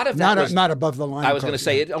 Part of that not above the line. I was going to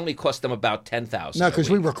say it only cost them about $10,000. No, because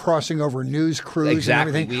we were crossing over news crews and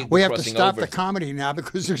everything. We have to stop the comedy now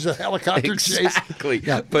because there's a helicopter chase. Exactly.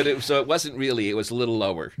 Yeah. But it wasn't really. It was a little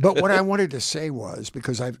lower. But what I wanted to say was,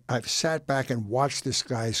 because I've sat back and watched this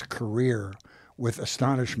guy's career with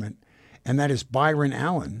astonishment, and that is Byron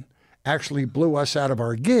Allen actually blew us out of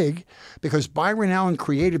our gig, because Byron Allen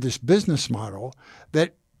created this business model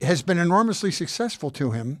that has been enormously successful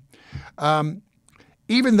to him.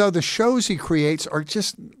 Even though the shows he creates are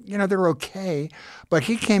just, they're okay, but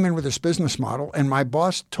he came in with this business model, and my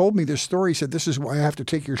boss told me this story. He said, "This is why I have to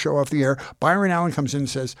take your show off the air." Byron Allen comes in and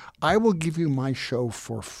says, "I will give you my show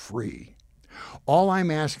for free. All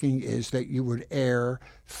I'm asking is that you would air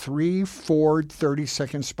 3 4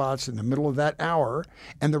 30-second spots in the middle of that hour,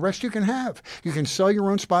 and the rest you can have. You can sell your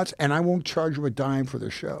own spots, and I won't charge you a dime for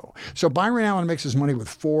the show." So Byron Allen makes his money with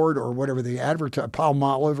Ford or whatever the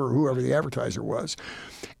Palmolive or whoever the advertiser was.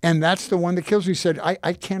 And that's the one that kills me. He said,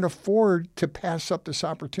 I can't afford to pass up this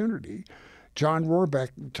opportunity. John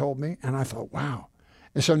Rohrbeck told me, and I thought, wow.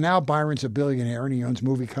 And so now Byron's a billionaire, and he owns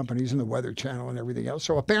movie companies and the Weather Channel and everything else.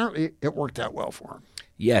 So apparently it worked out well for him.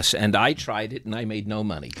 Yes, and I tried it, and I made no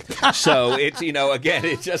money. So it's, again,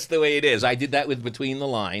 it's just the way it is. I did that with Between the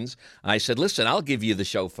Lines. I said, "Listen, I'll give you the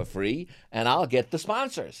show for free, and I'll get the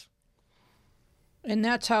sponsors." And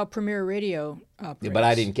that's how Premier Radio operates. Yeah, but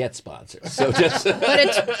I didn't get sponsors. So just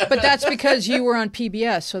but that's because you were on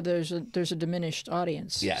PBS, so there's a diminished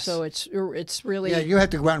audience. Yes. So it's really you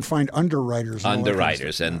had to go out and find underwriters.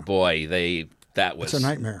 And boy, that was it's a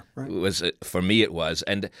nightmare. Right? It was for me. It was,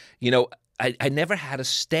 and I never had a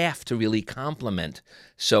staff to really compliment.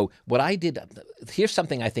 So what I did, here's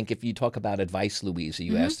something I think, if you talk about advice, Louisa,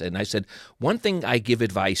 you asked, and I said, one thing I give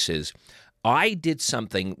advice is, I did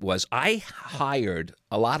something was I hired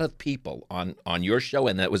a lot of people on your show,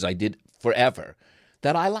 and I did forever,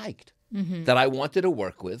 that I liked, that I wanted to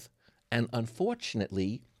work with, and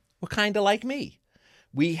unfortunately were kind of like me.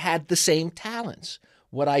 We had the same talents.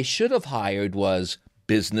 What I should have hired was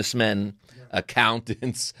businessmen,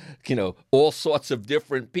 accountants, all sorts of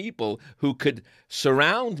different people who could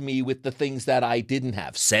surround me with the things that I didn't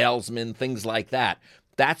have, salesmen, things like that.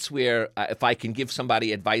 That's where, if I can give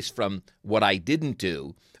somebody advice from what I didn't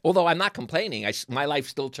do, although I'm not complaining, my life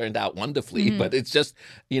still turned out wonderfully, but it's just,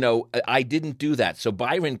 I didn't do that. So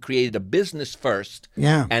Byron created a business first,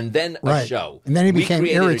 and then a show. And then he became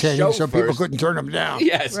irritating, so people couldn't turn him down.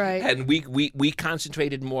 Yes, right. And we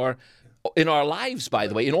concentrated more in our lives, by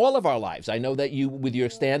the way, in all of our lives. I know that you, with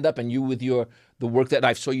your stand-up, and you with the work that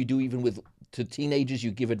I saw you do even to teenagers,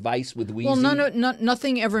 you give advice with Wheezy. Well,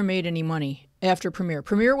 nothing ever made any money after Premiere.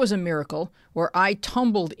 Premiere was a miracle where I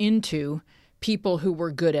tumbled into people who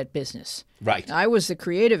were good at business. Right. I was the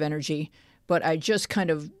creative energy, but I just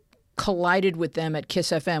kind of collided with them at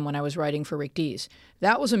KISS FM when I was writing for Rick Dees.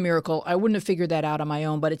 That was a miracle. I wouldn't have figured that out on my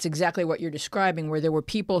own, but it's exactly what you're describing, where there were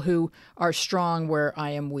people who are strong where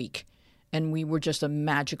I am weak. And we were just a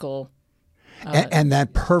magical... And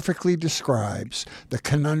that perfectly describes the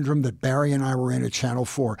conundrum that Barry and I were in at Channel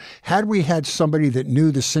 4. Had we had somebody that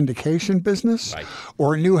knew the syndication business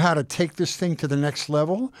or knew how to take this thing to the next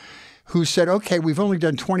level, who said, okay, we've only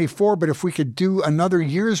done 24, but if we could do another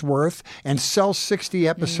year's worth and sell 60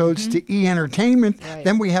 episodes to E! Entertainment,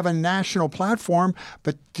 then we have a national platform.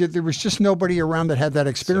 But there was just nobody around that had that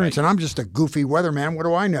experience. And I'm just a goofy weatherman. What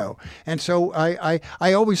do I know? And so I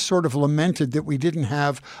always sort of lamented that we didn't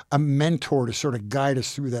have a mentor to sort of guide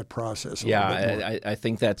us through that process. I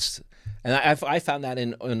think that's, and I found that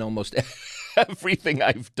in almost everything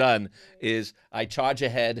I've done is I charge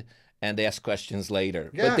ahead and ask questions later.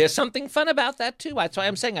 Yeah. But there's something fun about that too. That's why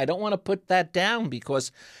I'm saying I don't want to put that down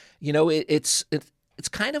because, it's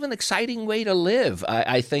kind of an exciting way to live.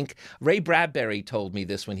 I think Ray Bradbury told me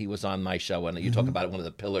this when he was on my show, and you talk about one of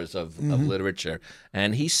the pillars of literature.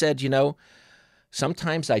 And he said,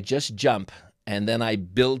 sometimes I just jump and then I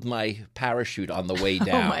build my parachute on the way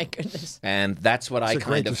down. Oh, my goodness. And that's what I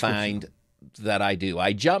kind of find that I do.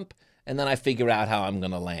 I jump and then I figure out how I'm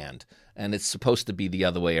going to land. And it's supposed to be the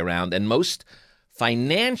other way around. And most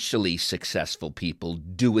financially successful people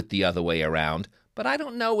do it the other way around. But I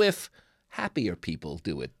don't know if happier people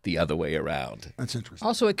do it the other way around. That's interesting.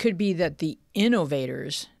 Also, it could be that the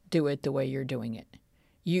innovators do it the way you're doing it.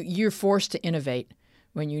 You're forced to innovate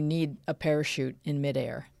when you need a parachute in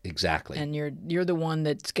midair. Exactly. And you're the one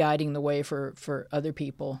that's guiding the way for other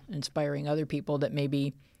people, inspiring other people that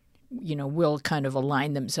maybe will kind of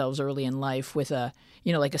align themselves early in life with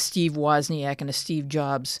like a Steve Wozniak and a Steve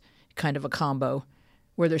Jobs kind of a combo,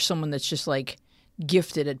 where there's someone that's just like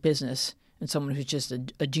gifted at business and someone who's just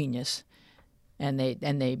a genius, and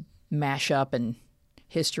they mash up and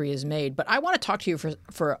history is made. But I want to talk to you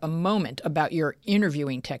for a moment about your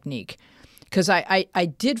interviewing technique, because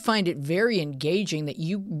I did find it very engaging that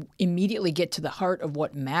you immediately get to the heart of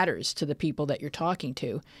what matters to the people that you're talking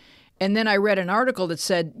to. And then I read an article that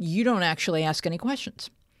said you don't actually ask any questions.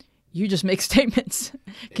 You just make statements.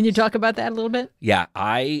 Can you talk about that a little bit? Yeah,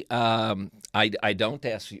 I don't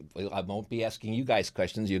ask you. I won't be asking you guys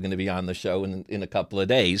questions. You're going to be on the show in a couple of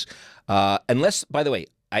days, unless, by the way,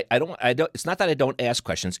 I don't. It's not that I don't ask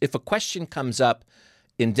questions. If a question comes up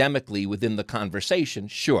endemically within the conversation,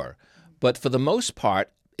 sure. But for the most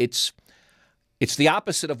part, it's the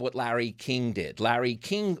opposite of what Larry King did. Larry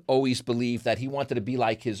King always believed that he wanted to be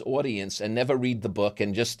like his audience and never read the book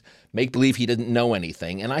and just make believe he didn't know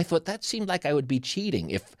anything. And I thought that seemed like I would be cheating.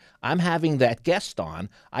 If I'm having that guest on,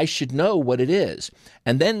 I should know what it is.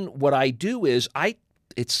 And then what I do is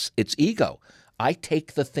it's ego. I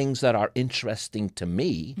take the things that are interesting to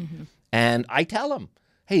me and I tell them,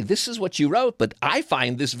 hey, this is what you wrote, but I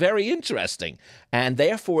find this very interesting. And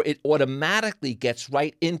therefore, it automatically gets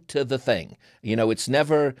right into the thing. It's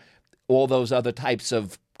never all those other types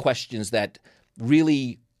of questions that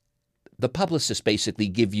really the publicists basically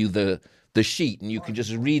give you the sheet and you can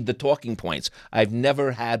just read the talking points. I've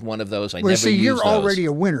never had one of those. I never used those. You're already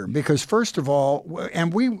a winner because, first of all,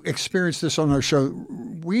 and we experienced this on our show,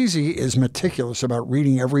 Wheezy is meticulous about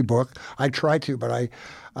reading every book. I try to, but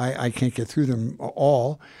I can't get through them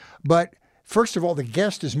all. But first of all, the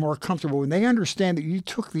guest is more comfortable when they understand that you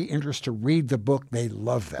took the interest to read the book. They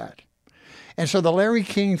love that. And so the Larry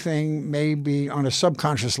King thing may be on a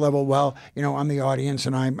subconscious level, well, I'm the audience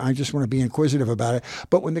and I just want to be inquisitive about it.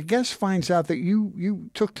 But when the guest finds out that you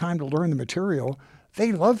took time to learn the material,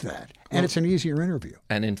 they love that. And it's an easier interview.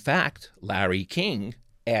 And in fact, Larry King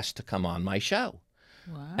asked to come on my show.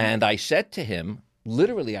 Wow. And I said to him,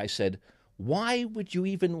 literally, I said, why would you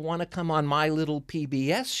even want to come on my little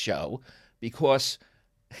PBS show? Because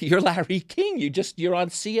you're Larry King. You're on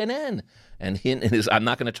CNN. And I'm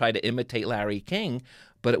not going to try to imitate Larry King,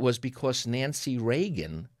 but it was because Nancy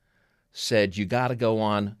Reagan said, you got to go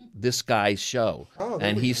on this guy's show.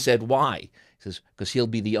 And he said, why? He says, because he'll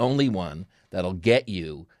be the only one that'll get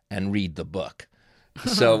you and read the book.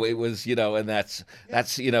 So it was, and that's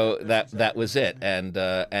that was it. And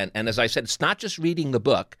as I said, it's not just reading the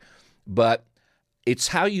book, but it's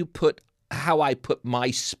how I put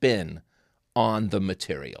my spin on the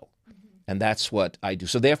material. And that's what I do.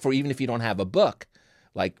 So therefore, even if you don't have a book,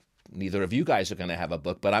 like neither of you guys are going to have a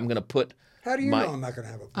book, but I'm going to put. How do you know I'm not going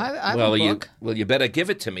to have a book? I have a book. You better give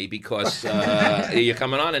it to me because you're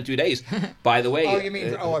coming on in 2 days. By the way. Oh, you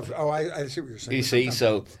mean? I see what you're saying. You see,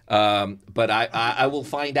 so, but I will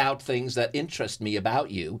find out things that interest me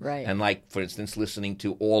about you. Right. And like, for instance, listening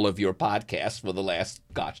to all of your podcasts for the last,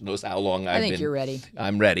 gosh knows how long I've been. I think you're ready.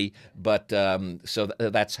 I'm ready. But so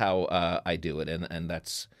that's how I do it. And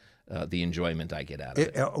that's the enjoyment I get out of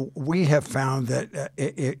it. We have found that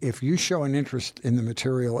if you show an interest in the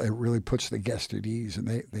material, it really puts the guest at ease, and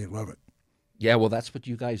they love it. Yeah, well, that's what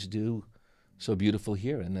you guys do so beautiful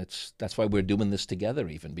here, and that's why we're doing this together,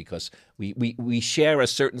 even because we share a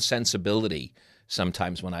certain sensibility.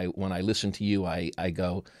 Sometimes when I listen to you, I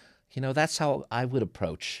go, that's how I would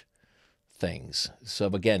approach things. So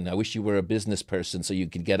again, I wish you were a business person so you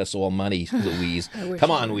could get us all money, Louise. Come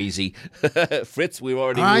on, Wheezy. Fritz, we're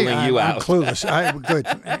already ruling you out. I'm clueless. Good.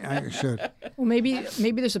 I should. Well, maybe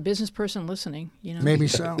there's a business person listening. Maybe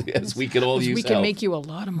so. Yes, we could all use We help. can make you a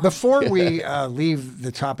lot of money. Before we leave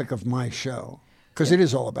the topic of my show, because it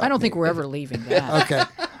is all about I don't me. think we're ever leaving that.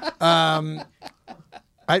 Okay.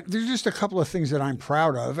 There's just a couple of things that I'm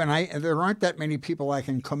proud of, and there aren't that many people I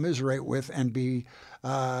can commiserate with and be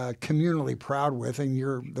communally proud with, and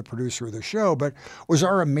you're the producer of the show, but was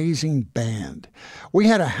our amazing band. We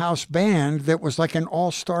had a house band that was like an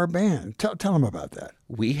all-star band. Tell them about that.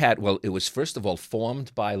 It was first of all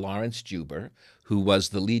formed by Lawrence Juber, who was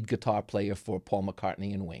the lead guitar player for Paul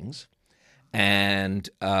McCartney and Wings. And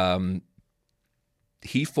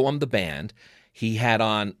he formed the band. He had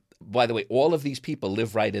on, by the way, all of these people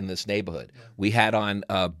live right in this neighborhood. We had on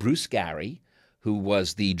Bruce Gary, who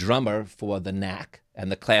was the drummer for the Knack and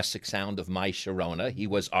the classic sound of My Sharona. He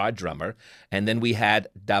was our drummer. And then we had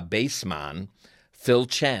da bassman, Phil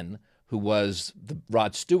Chen, who was the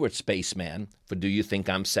Rod Stewart spaceman for Do You Think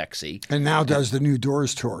I'm Sexy? And now does the New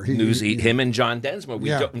Doors tour. Him and John Densmore.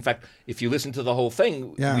 In fact, if you listen to the whole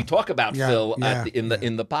thing, we talk about Phil in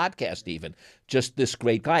the podcast even. Just this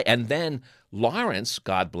great guy. And then Lawrence,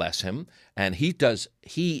 God bless him, and he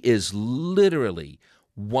is literally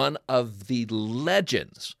one of the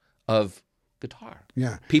legends of guitar.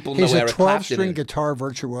 Yeah. People know Eric Clapton. He's a 12-string guitar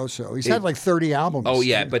virtuoso. He's had like 30 albums. Oh,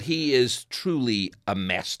 yeah, but he is truly a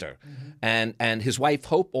master. Mm-hmm. And his wife,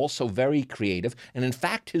 Hope, also very creative. And in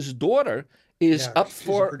fact, his daughter is up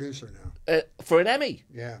for... She's a producer now. For an Emmy.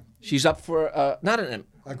 Yeah. She's up for, not an Emmy,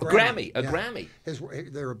 a Grammy. A Grammy.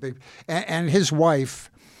 They're a big... And his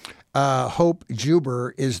wife, Hope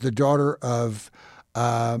Juber, is the daughter of...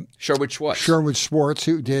 Sherwood Schwartz,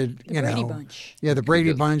 who did, the Brady Bunch. Yeah, the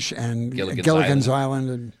Brady Bunch and Gilligan's Island.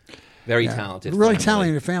 And very talented. Really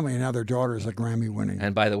talented family, and now their daughter is a Grammy winning.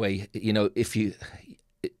 And by the way,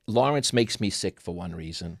 Lawrence makes me sick for one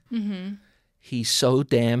reason. Mm-hmm. He's so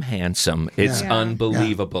damn handsome. It's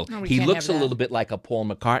unbelievable. No, he looks a little bit like a Paul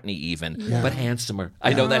McCartney even, but handsomer.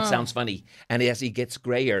 I know that sounds funny. And as he gets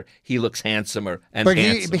grayer, he looks handsomer and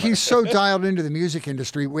handsomer. But he's so dialed into the music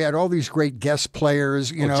industry. We had all these great guest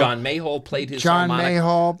players. John Mayhall played his John harmonic.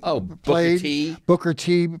 Mayhall played. Booker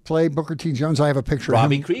T played Booker T. Jones. I have a picture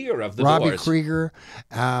Robbie of him. Krieger of the Robbie Doors. Krieger.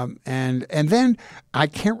 And then I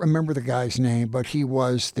can't remember the guy's name, but he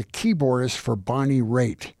was the keyboardist for Bonnie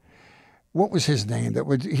Raitt. What was his name?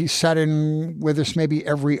 He sat in with us maybe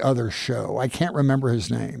every other show. I can't remember his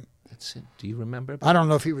name. That's it. Do you remember? I don't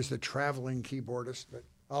know if he was the traveling keyboardist, but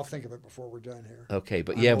I'll think of it before we're done here. Okay,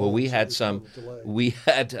 but we had some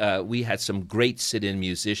great sit-in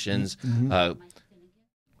musicians. Mm-hmm.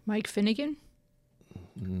 Mike Finnegan?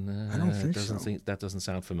 I don't think so. That doesn't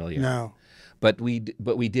sound familiar. No. But we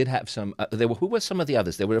did have some. Who were some of the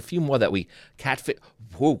others? There were a few more that we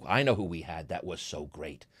I know who we had. That was so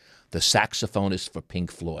great. The saxophonist for Pink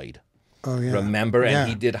Floyd. Oh yeah. Remember? And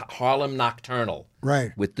he did Harlem Nocturnal.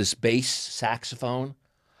 Right. With this bass saxophone.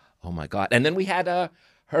 Oh my God! And then we had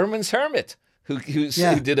Herman's Hermit, who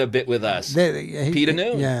did a bit with us. Peter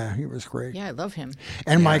Noon. Yeah, he was great. Yeah, I love him.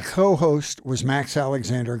 And my co-host was Max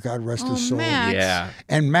Alexander. God rest his soul. Max. Yeah.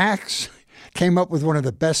 And Max came up with one of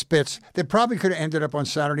the best bits that probably could have ended up on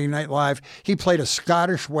Saturday Night Live. He played a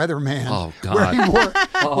Scottish weatherman. Oh, God.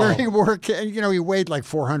 Where he wore, he weighed like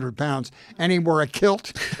 400 pounds, and he wore a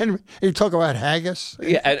kilt, and he talked about haggis.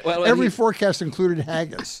 Yeah, Every forecast included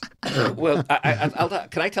haggis. Well,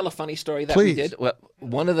 can I tell a funny story that Please. we did? Well,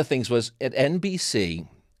 one of the things was at NBC,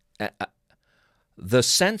 the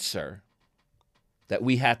censor that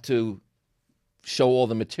we had to show all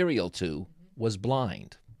the material to was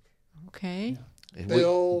blind. Okay.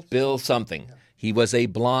 Bill something. He was a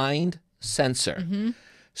blind censor.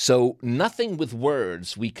 So nothing with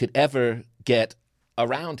words we could ever get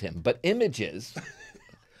around him, but images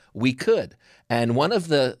we could. And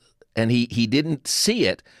he didn't see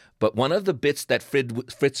it, but one of the bits that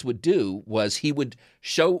Fritz would do was he would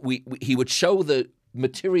show the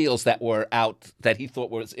materials that were out that he thought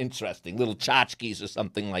was interesting, little tchotchkes or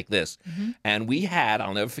something like this. And we had,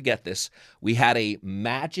 I'll never forget this, we had a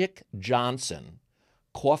Magic Johnson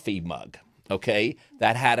coffee mug, okay,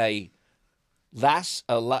 that had a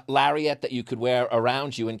lariat that you could wear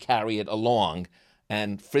around you and carry it along.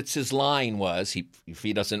 And Fritz's line was, if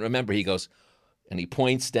he doesn't remember, he goes, and he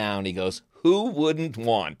points down, he goes, "Who wouldn't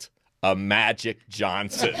want a Magic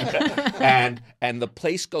Johnson?" and the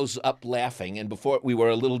place goes up laughing. And before we were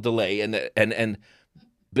a little delay, and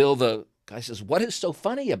Bill, the guy, says, "What is so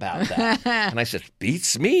funny about that?" And I said,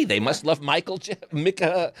 "Beats me. They must love Magic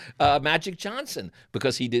Johnson,"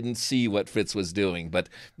 because he didn't see what Fritz was doing. But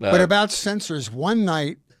about censors, one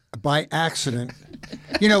night by accident,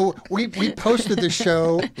 we posted the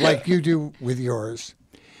show like you do with yours,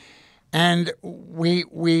 and we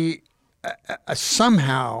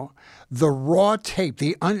somehow the raw tape,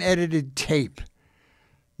 the unedited tape,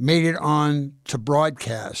 made it on to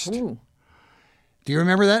broadcast. Ooh. Do you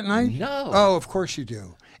remember that night? No. Oh, of course you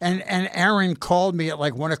do. And Aaron called me at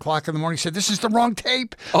like 1 o'clock in the morning. He said, "This is the wrong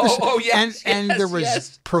tape." Yes. And there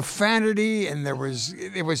was profanity, and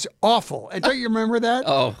it was awful. And don't you remember that?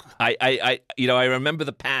 Oh, I remember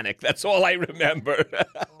the panic. That's all I remember.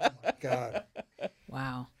 Oh my God.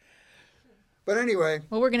 Wow. But anyway,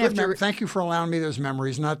 Well, we're gonna have to. thank you for allowing me those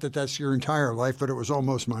memories. Not that that's your entire life, but it was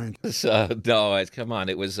almost mine. No, come on.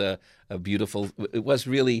 It was a beautiful. It was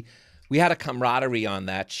really. We had a camaraderie on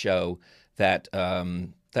that show that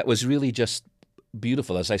was really just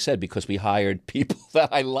beautiful, as I said, because we hired people that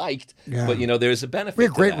I liked. Yeah. But there's a benefit. We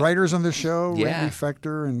had great to that. writers on the show. Yeah. Randy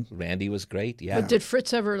Fechter and Randy was great. Yeah. But did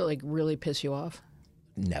Fritz ever really piss you off?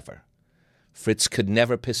 Never. Fritz could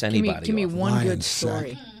never piss anybody Give me off. one Lion good sack.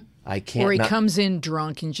 story. I can't. Where he comes in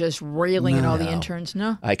drunk and just railing at all the interns.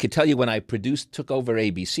 No. I could tell you when I took over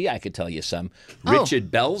ABC, I could tell you some.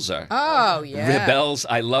 Richard Belzer. Oh yeah. Bells,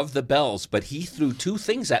 I love the Bells, but he threw two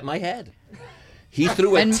things at my head. He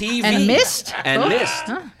threw a TV. And missed? And Oh.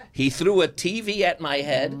 missed. He threw a TV at my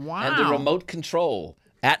head and the Wow. remote control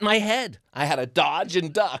at my head. I had to dodge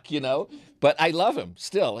and duck, But I love him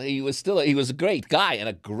still. He was a great guy and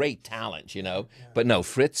a great talent, But no,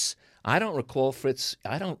 Fritz, I don't recall Fritz.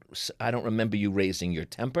 I don't remember you raising your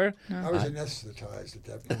temper. I was anesthetized at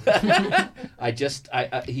that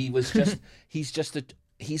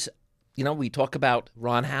point. We talk about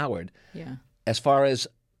Ron Howard. Yeah. As far as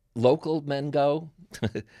local men go,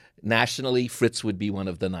 nationally, Fritz would be one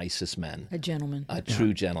of the nicest men. A gentleman. A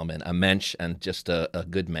true gentleman, a mensch, and just a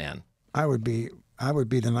good man. I would be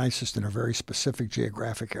the nicest in a very specific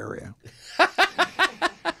geographic area.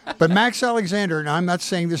 But Max Alexander, and I'm not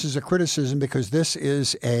saying this is a criticism because this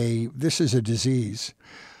is a disease,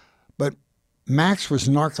 but Max was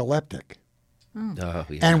narcoleptic. Oh,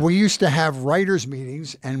 yeah. And we used to have writers'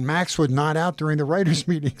 meetings, and Max would nod out during the writers'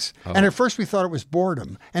 meetings. And at first we thought it was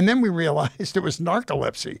boredom, and then we realized it was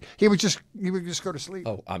narcolepsy. He would just go to sleep.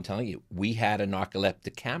 Oh, I'm telling you, we had a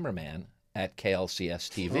narcoleptic cameraman at KLCS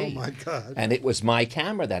TV. Oh, my God. And it was my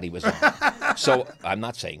camera that he was on. So I'm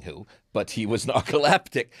not saying who, but he was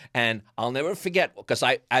narcoleptic. And I'll never forget, because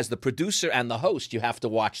as the producer and the host, you have to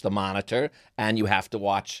watch the monitor and you have to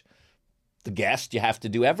watch the guest. You have to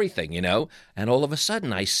do everything, And all of a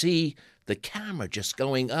sudden I see the camera just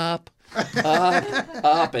going up,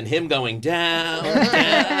 up, and him going down,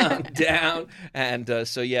 down, down. And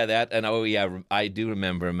I do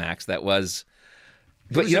remember, Max, that was...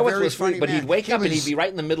 But you know what was funny? But he'd wake up and he'd be right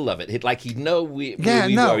in the middle of it. He'd know where we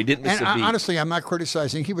were. He didn't miss a beat. Honestly, I'm not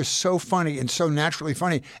criticizing. He was so funny and so naturally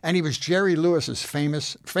funny. And he was Jerry Lewis's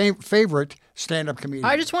favorite stand-up comedian.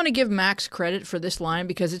 I just want to give Max credit for this line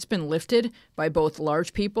because it's been lifted by both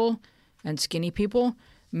large people and skinny people.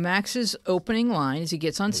 Max's opening line as he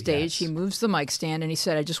gets on stage, he moves the mic stand and he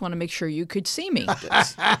said, "I just want to make sure you could see me."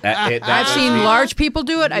 I've seen large people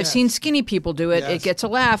do it. I've seen skinny people do it. Yes. It gets a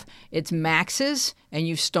laugh. It's Max's, and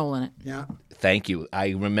you've stolen it. Yeah. Thank you.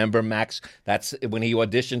 I remember Max. That's when he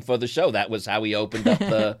auditioned for the show. That was how he opened up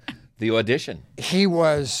the audition. He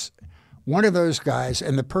was one of those guys,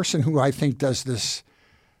 and the person who I think does this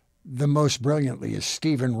the most brilliantly is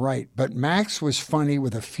Stephen Wright. But Max was funny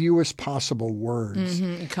with the fewest possible words.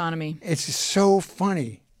 Economy. It's so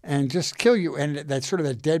funny and just kill you. And that sort of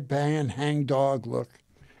the deadpan, hangdog look.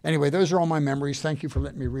 Anyway, those are all my memories. Thank you for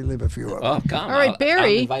letting me relive a few of them. Oh, come on. All right,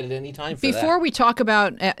 Barry. I'm invited any time for Before we talk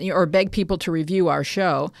about or beg people to review our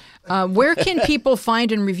show, where can people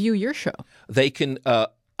find and review your show? They can.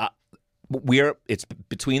 It's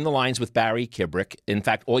Between the Lines with Barry Kibrick. In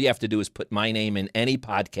fact, all you have to do is put my name in any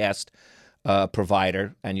podcast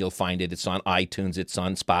provider, and you'll find it. It's on iTunes, it's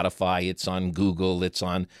on Spotify, it's on Google, it's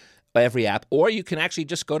on every app. Or you can actually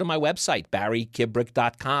just go to my website,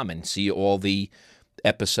 barrykibrick.com, and see all the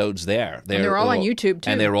episodes there. They're all on YouTube, too.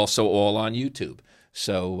 And they're also all on YouTube.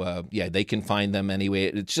 So, they can find them anyway.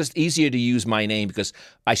 It's just easier to use my name because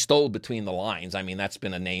I stole Between the Lines. I mean, that's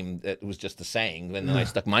been a name that was just a saying. And then I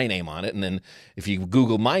stuck my name on it. And then if you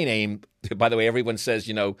Google my name, by the way, everyone says,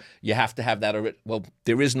 you have to have that. Well,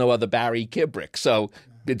 there is no other Barry Kibrick. So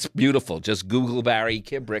it's beautiful. Just Google Barry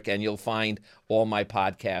Kibrick and you'll find all my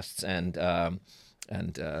podcasts and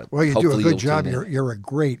well, you do a good you'll job. tune in. You're a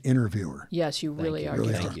great interviewer. Yes, you really are.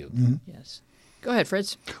 Thank you. Yes. Go ahead,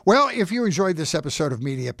 Fritz. Well, if you enjoyed this episode of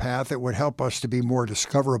Media Path, it would help us to be more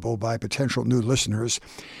discoverable by potential new listeners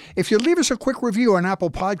if you leave us a quick review on Apple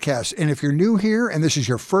Podcasts. And if you're new here and this is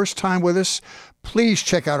your first time with us, please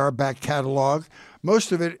check out our back catalog.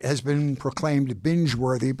 Most of it has been proclaimed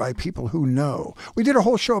binge-worthy by people who know. We did a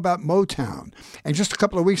whole show about Motown, and just a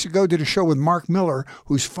couple of weeks ago did a show with Mark Miller,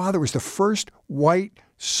 whose father was the first white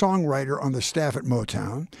songwriter on the staff at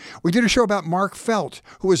Motown. We did a show about Mark Felt,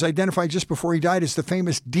 who was identified just before he died as the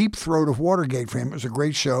famous Deep Throat of Watergate fame. It was a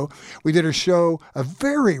great show. We did a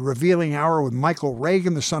very revealing hour with Michael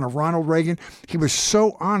Reagan, the son of Ronald Reagan. He was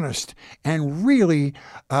so honest and really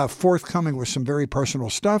forthcoming with some very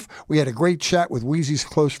personal stuff. We had a great chat with Wheezy's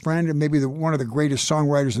close friend and maybe one of the greatest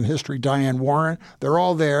songwriters in history, Diane Warren. They're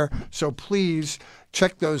all there, so please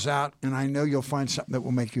check those out, and I know you'll find something that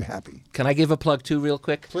will make you happy. Can I give a plug too real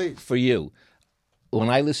quick? Please. For you. When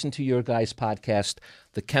I listen to your guys' podcast,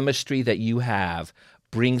 the chemistry that you have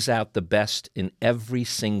brings out the best in every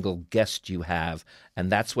single guest you have, and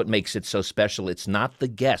that's what makes it so special. It's not the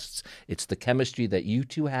guests. It's the chemistry that you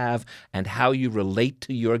two have and how you relate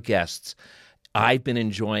to your guests. I've been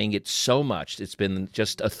enjoying it so much. It's been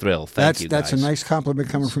just a thrill. Thank you, guys. That's a nice compliment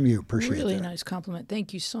coming from you. Appreciate Really that. nice compliment.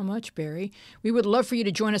 Thank you so much, Barry. We would love for you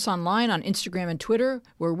to join us online on Instagram and Twitter,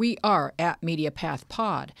 where we are at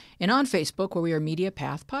MediaPathPod, and on Facebook, where we are Media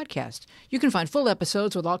Path Podcast. You can find full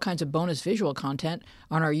episodes with all kinds of bonus visual content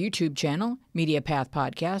on our YouTube channel, Media Path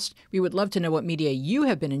Podcast. We would love to know what media you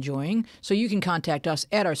have been enjoying, so you can contact us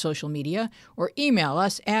at our social media or email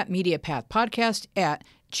us at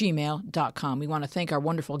MediaPathPodcast@gmail.com. We want to thank our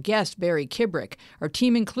wonderful guest, Barry Kibrick. Our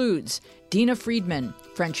team includes Dina Friedman,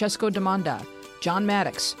 Francesco Demanda, John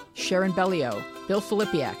Maddox, Sharon Bellio, Bill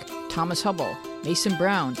Filipiak, Thomas Hubble, Mason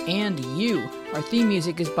Brown, and you. Our theme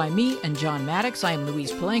music is by me and John Maddox. I am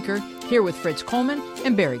Louise Palanker, here with Fritz Coleman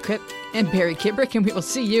and Barry Kibrick, and we will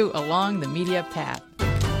see you along the media path.